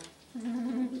Sonia.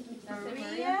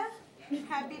 Maria,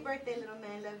 happy birthday, little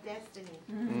man, love, Destiny.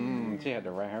 She had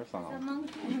to write her song.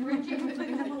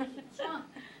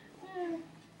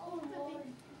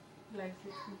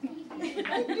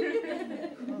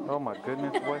 Oh my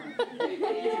goodness, boy.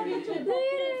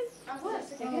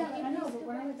 I know, but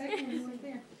when I went back there, you weren't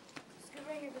there. Scoot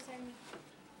right here beside me.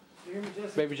 You hear me,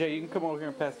 Jesse? Baby J, you can come over here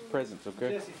and pass the presents,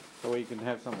 okay? Jesse. So you can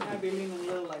have something. I'd be leaning a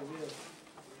little like this.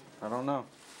 I don't know.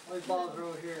 All these balls are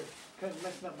over here.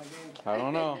 Messing up my game. I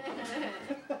don't know.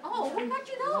 Oh, what about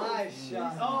you know? Nice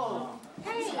shot. Oh.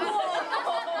 Hey.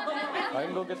 I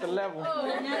can go get the level.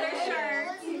 Another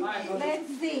shirt. Let's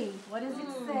see. What does it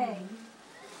say?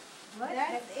 What?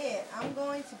 That's it. I'm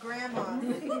going to Grandma's.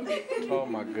 Oh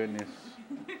my goodness.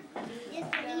 I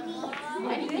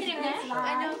didn't get him that. I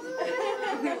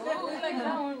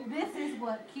know. This is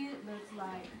what cute looks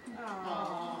like.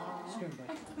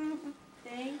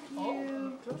 Thank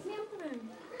you.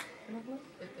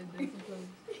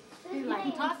 He's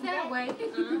like, toss that way.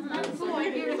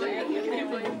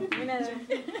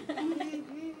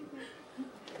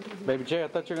 Baby J, I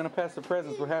thought you were gonna pass the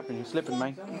presents. What happened? You slipping,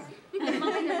 man?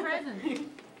 Mommy, the present.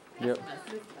 Yep.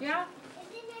 Yeah?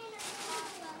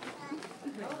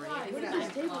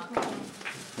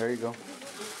 There you go.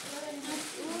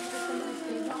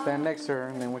 Stand next to her,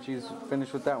 and then when she's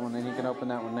finished with that one, then you can open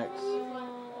that one next.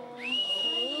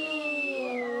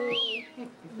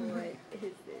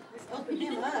 Open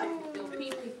him up.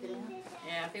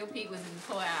 Yeah, Phil Pete was in the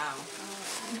toy aisle.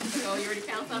 Oh, you already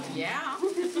found something? Yeah.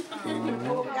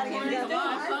 Gotta get it done.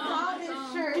 I saw this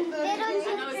shirt. I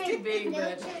know it's too big,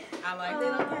 but I like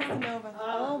it.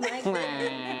 Oh my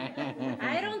goodness.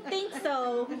 I don't think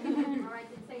so.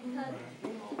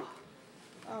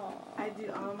 I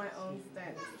do all my own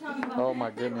stunts. Oh my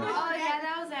goodness. Oh, yeah,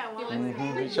 that was that one.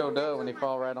 He showed up when they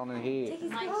fall right on the head.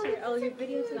 Oh, your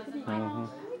video's taking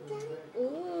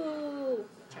Ooh.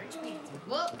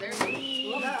 Whoop, there it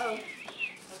is. Uh-oh.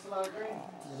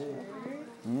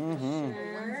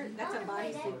 That's a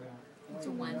bodysuit. It's a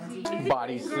onesie.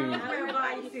 Bodysuit. I wear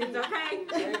bodysuits, okay?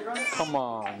 Come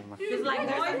on. Just like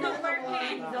boys don't wear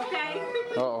panties, okay?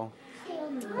 Uh-oh.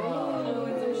 Oh,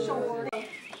 it's so short.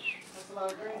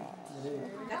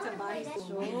 That's a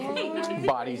bodysuit.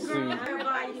 Bodysuit. I wear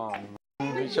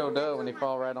bodysuit. He showed up when they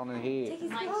fall right on the head.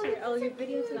 Oh, your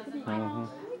video's taking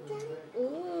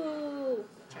Ooh.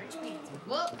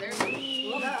 Whoop, there it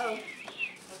is. Uh-oh.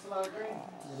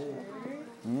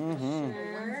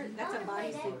 That's a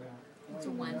bodysuit. It's a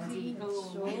onesie.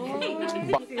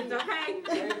 Bodysuits, okay?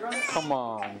 Come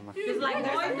on. Just like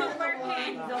boys don't wear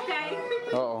panties, okay?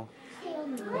 Uh-oh.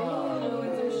 Oh,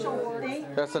 it's so short.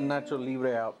 That's a Nacho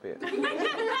Libre outfit.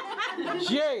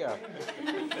 Yeah!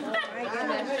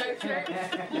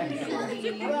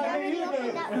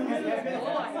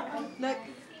 Look.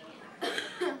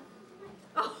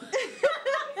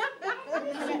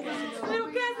 Little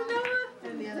Casanova.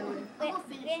 And the other one.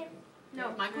 No,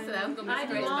 Michael said I was going to be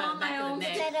stretched by the back of the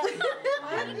neck.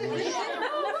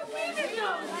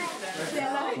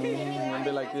 And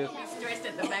be like this. Stretched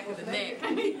at the back of the neck.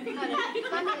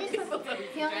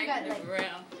 He only got like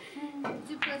around.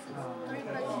 2 pluses, 3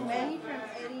 pluses. Manny from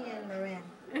Eddie and Moran.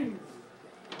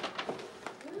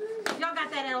 Y'all got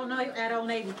that at Old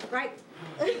Navy, right?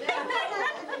 I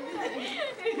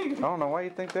don't know why you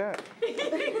think that.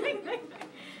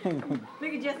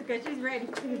 Look at Jessica, she's ready.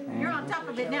 You're on top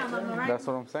of it now, Mama, right? That's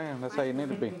what I'm saying. That's how you need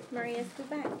to be. Maria, scoot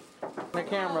back. The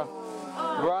camera.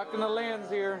 Rocking the lens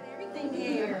here. Everything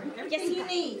here. Everything you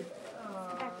need.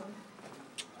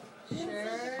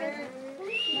 Sure.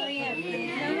 Maria,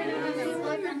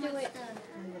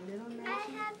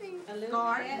 A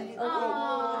guard. Oh,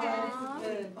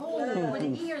 with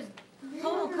the ears.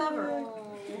 Total cover.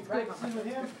 Practicing with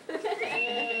him?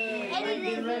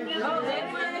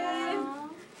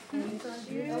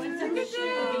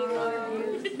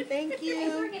 Thank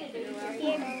you.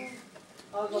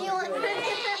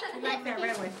 Like that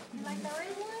red one.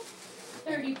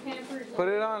 Put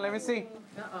it on. Let me see.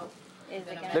 Uh-oh.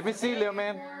 Let me see, little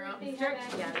man. He just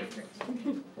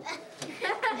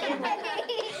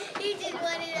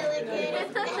wanted to look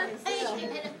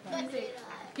at it.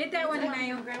 Get that one,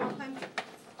 Emmanuel.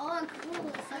 Oh,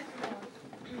 cool.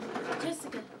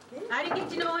 Jessica. I didn't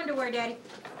get you no underwear, Daddy.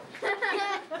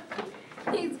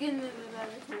 He's gonna move it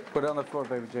over. Put it on the floor,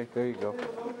 baby Jake. There you go.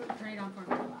 Turn it on for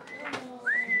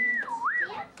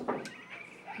me.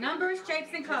 Numbers,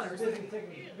 shapes, and colors.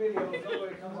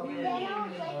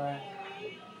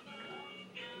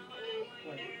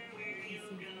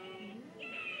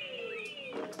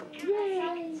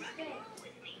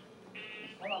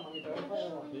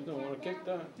 You don't want to kick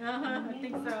that? I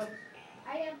think so.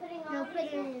 Are you putting on? No, put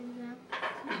it in his mouth.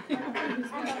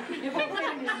 If I put it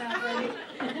in his mouth, ready?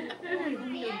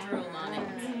 He'll drool on it.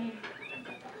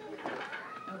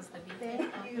 That was the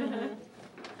Thank you.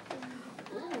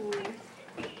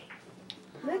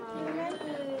 Look,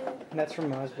 That's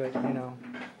from us, but you know.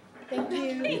 Thank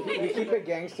you. We keep it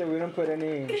gangster. We don't put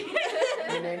any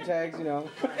name tags, you know.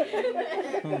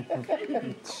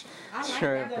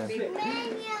 Sure.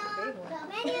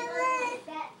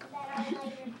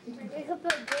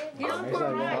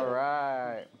 All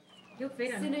right. You'll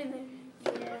fit on it.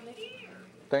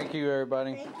 Thank you,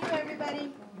 everybody. Thank you, everybody. Let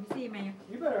me see you, man.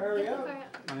 You better hurry up.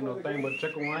 Ain't no thing but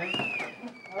chicken wine.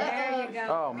 There you go.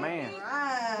 Oh, man.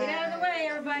 Right. Get out of the way,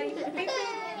 everybody.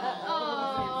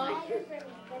 Oh.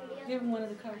 Give him one of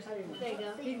the cars. There you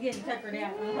go. He's getting tuckered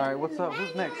out. All right, what's up?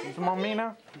 Who's next? Is Mom me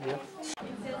now? Yeah.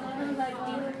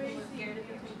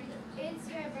 It's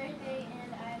your birthday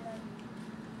and I love you.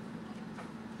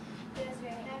 Desiree,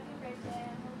 happy birthday. I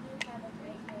hope you have a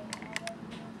great day. I love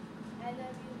you. I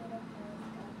love you, little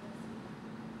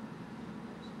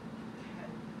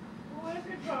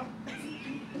girl.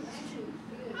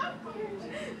 God bless you.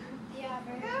 Yeah,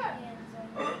 birthday.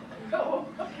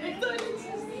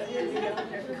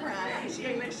 Crying. She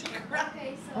ain't let you cry.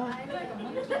 Okay, so I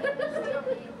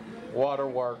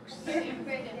Waterworks. It's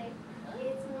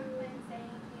one Wednesday.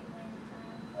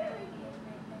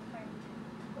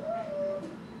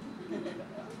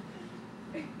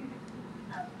 It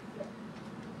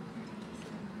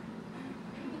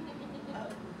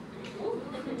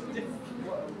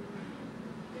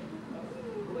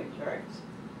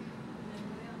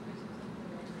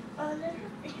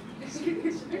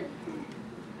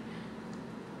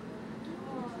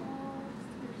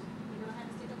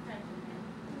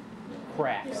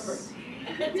Crafts.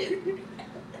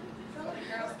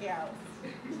 Girl Scouts.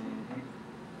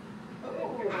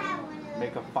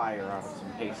 Make a fire out of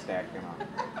some haystack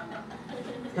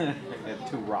and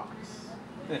two rocks.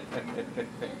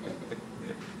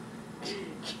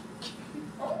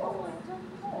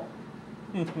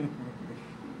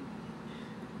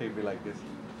 He'd be like this.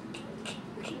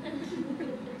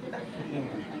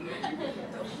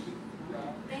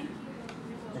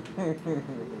 Thank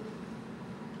you.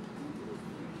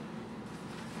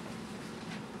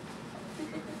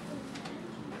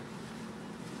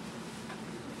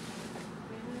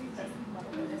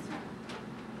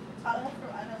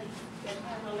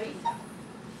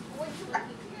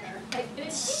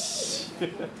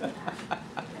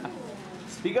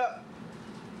 Speak up.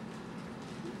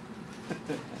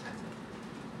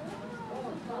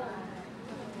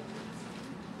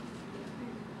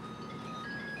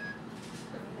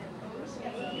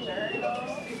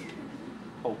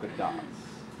 Polka dots.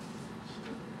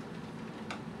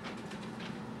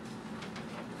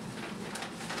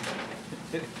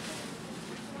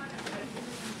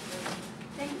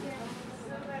 Thank you.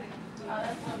 Oh,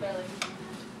 that's my belly.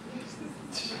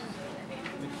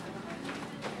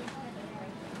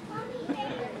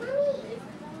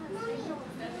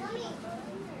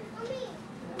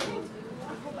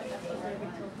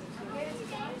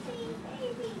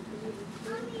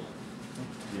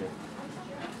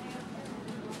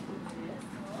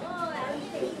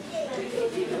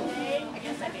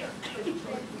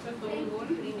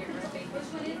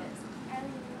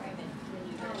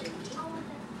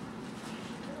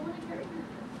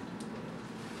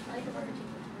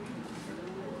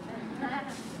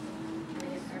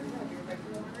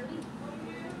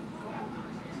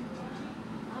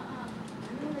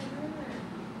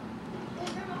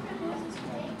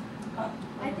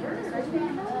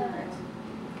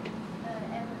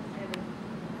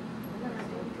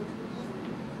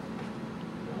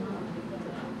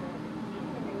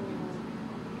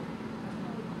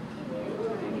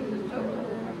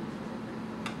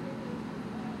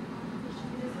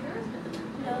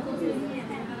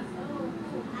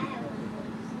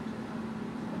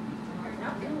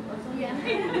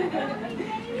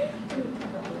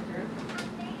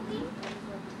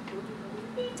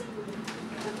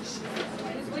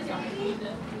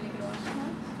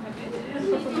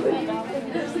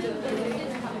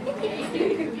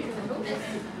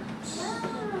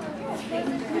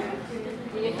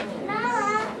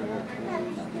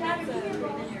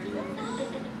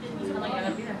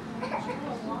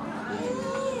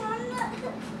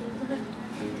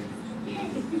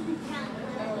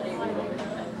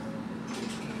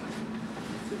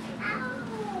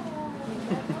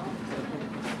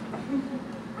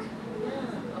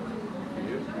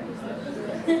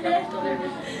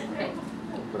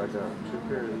 But I got 2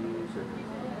 pairs of these and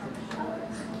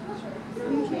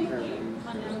 2 pairs of these.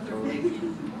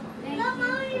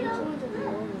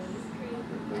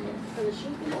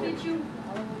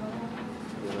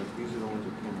 Yeah, like these are the ones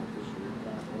that came out this year.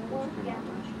 Those came out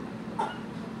last year.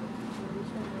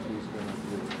 These gonna be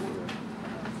really cool.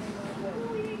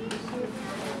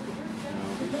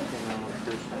 These came out,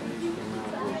 first time these came out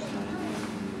was 90.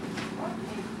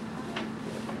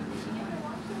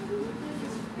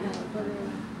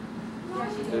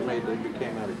 They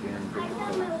came out again for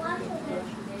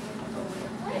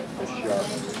the sharp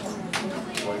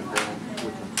white brown,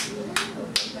 which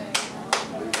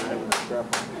one's crap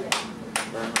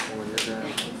when your dad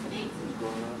was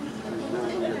growing up.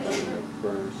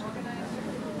 Birds.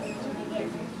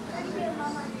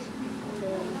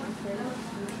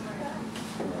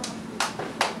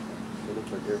 They look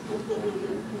like airport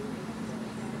planes.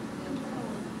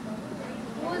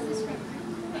 What was this from?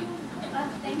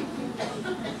 Thank you.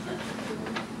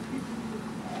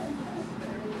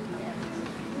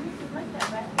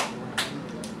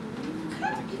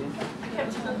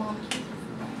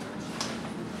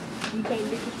 You paid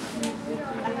 $50.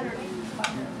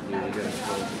 Yeah, you gotta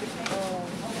close it.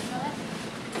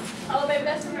 Oh, baby,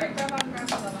 that's from your grandma and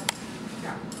grandpa.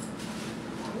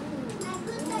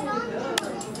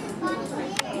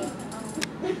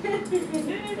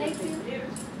 Thank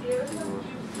you.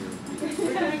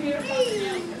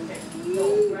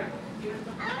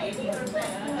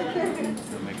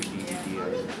 make a DVD out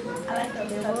of it. I like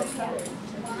those color cats.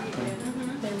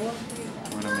 They will.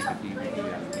 I'm gonna make a DVD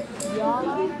out of it. Y'all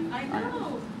are? I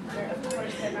know. Of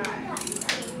course they're not.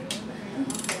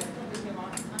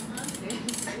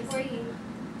 For you.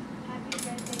 Happy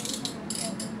birthday.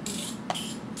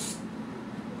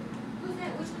 Who's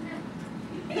that? Which one that?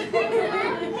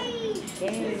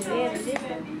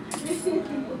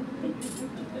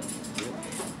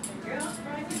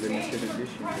 Limited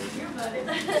edition, baby.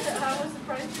 I was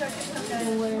surprised you actually took that.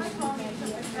 You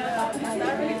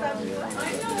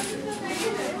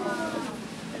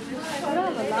don't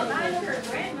have a lot of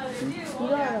them. You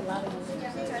don't have a lot of them.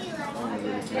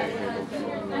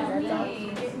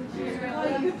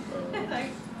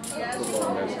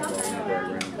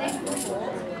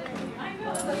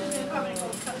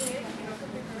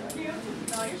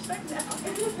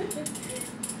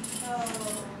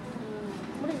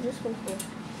 What is this one for?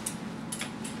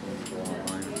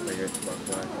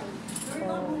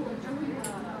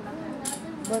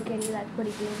 But can you like put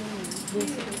it in and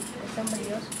just somebody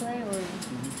else play or?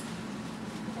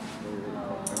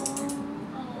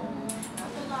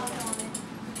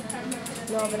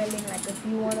 No, but I mean like if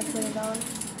you want to put it on,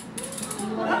 you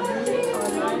want to do it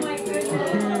online.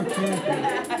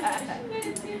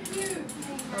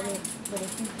 I mean, but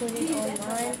if you put it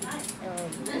online,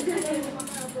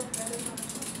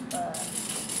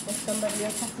 does somebody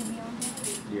else have to be on there?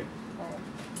 Yeah.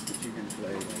 But you can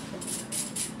play like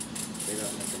they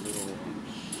got like a little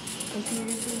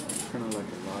computer thing? kind of like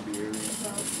a lobby area. You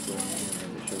go in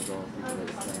and it shows all people that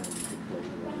are playing. You can play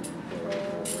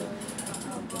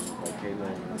something like Halo,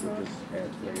 and we'll just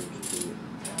add players to it.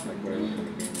 Like whatever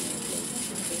kind of game you want to play.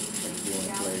 Like if you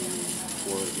want to play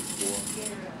 4v4,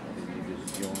 then you just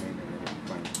join and then you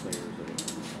find players that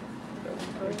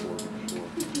want to play 4v4.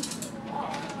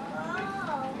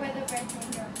 Where the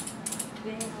birthday girl.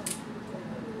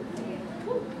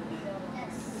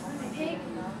 Pick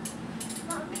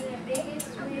the biggest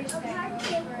wish that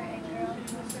goes for a girl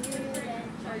who's new than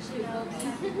she knows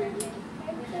happy birthday.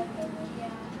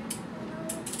 Yeah.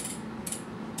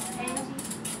 Angie,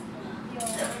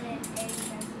 you'll win it a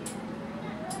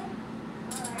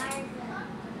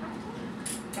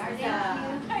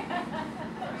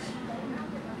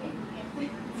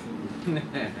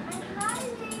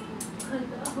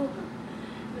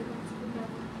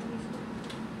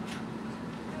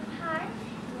Hi.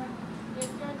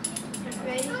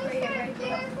 Ready for your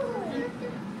birthday?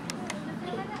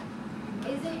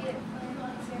 Isn't it fun?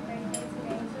 It's your birthday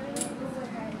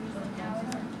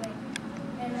today.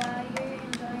 And while you're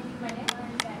enjoying the fun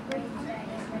that brings back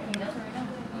your birthday,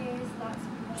 here's lots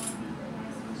of more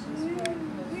nice wishes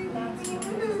for lots of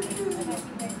happy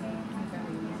birthday.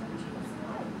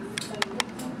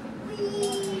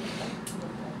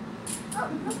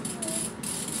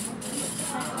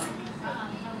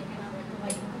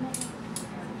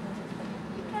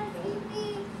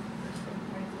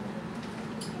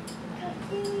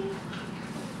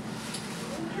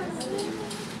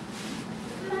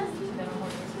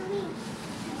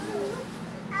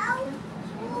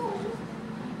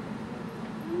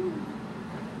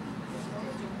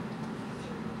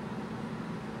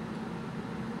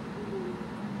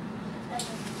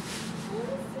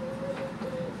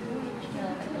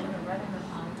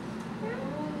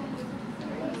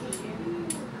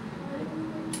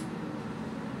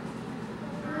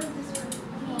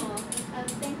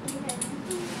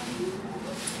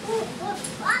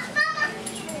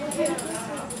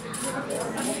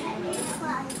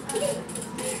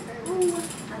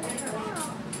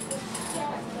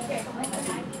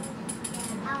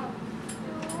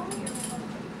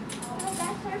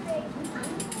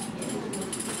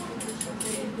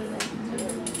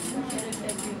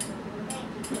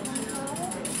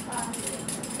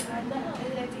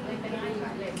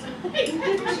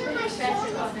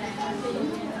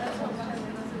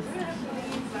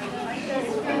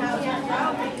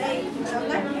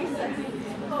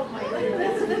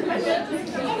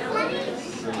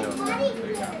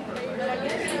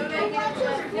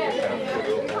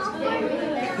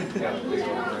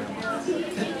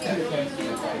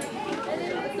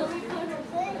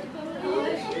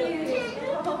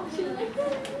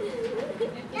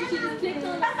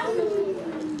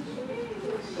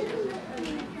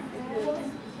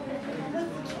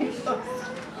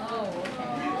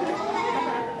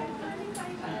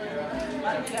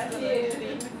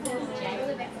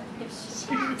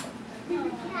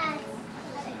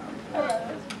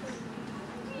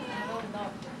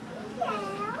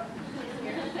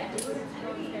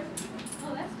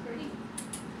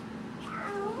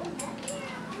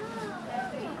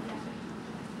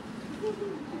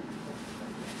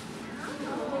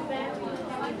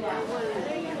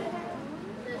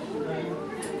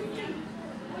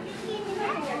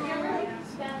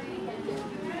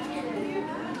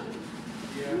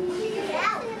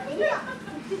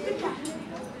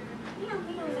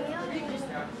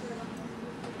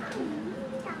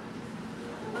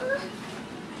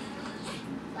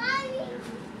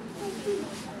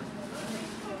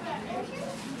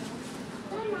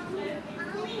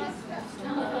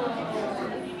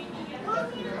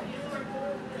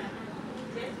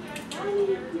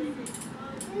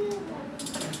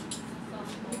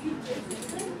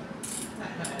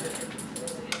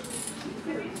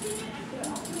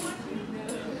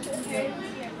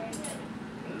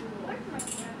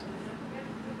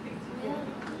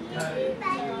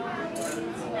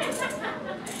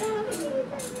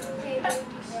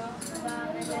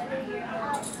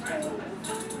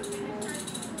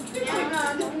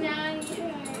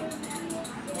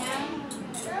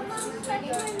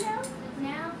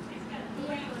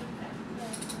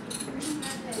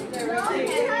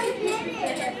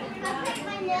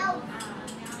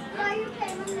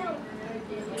 Milk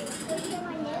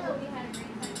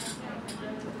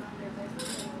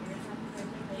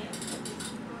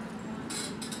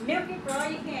it for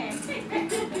all you can.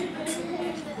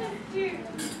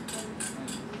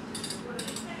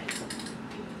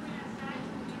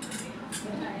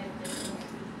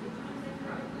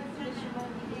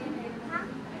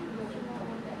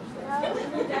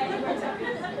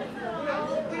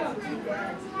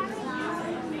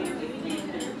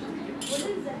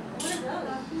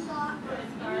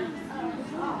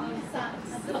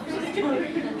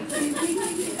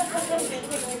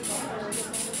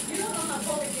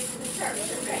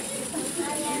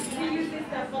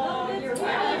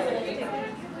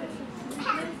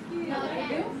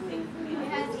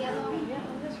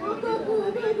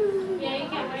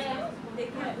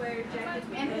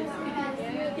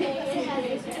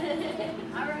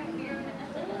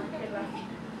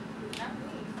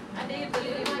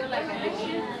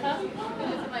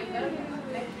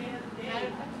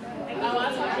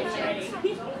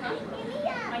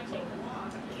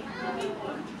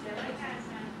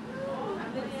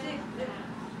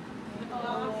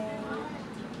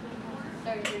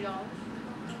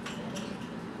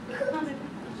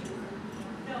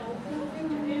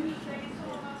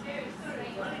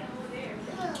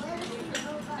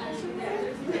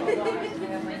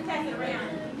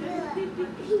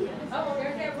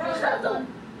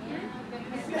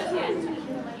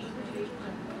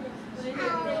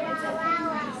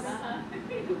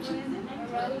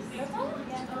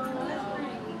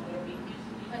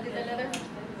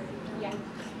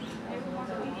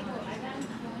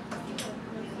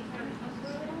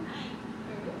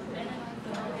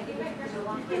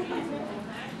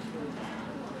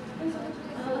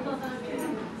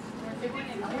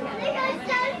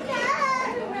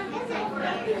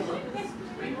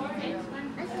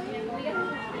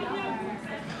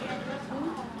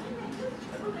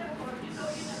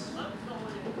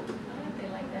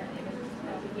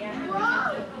 Wow.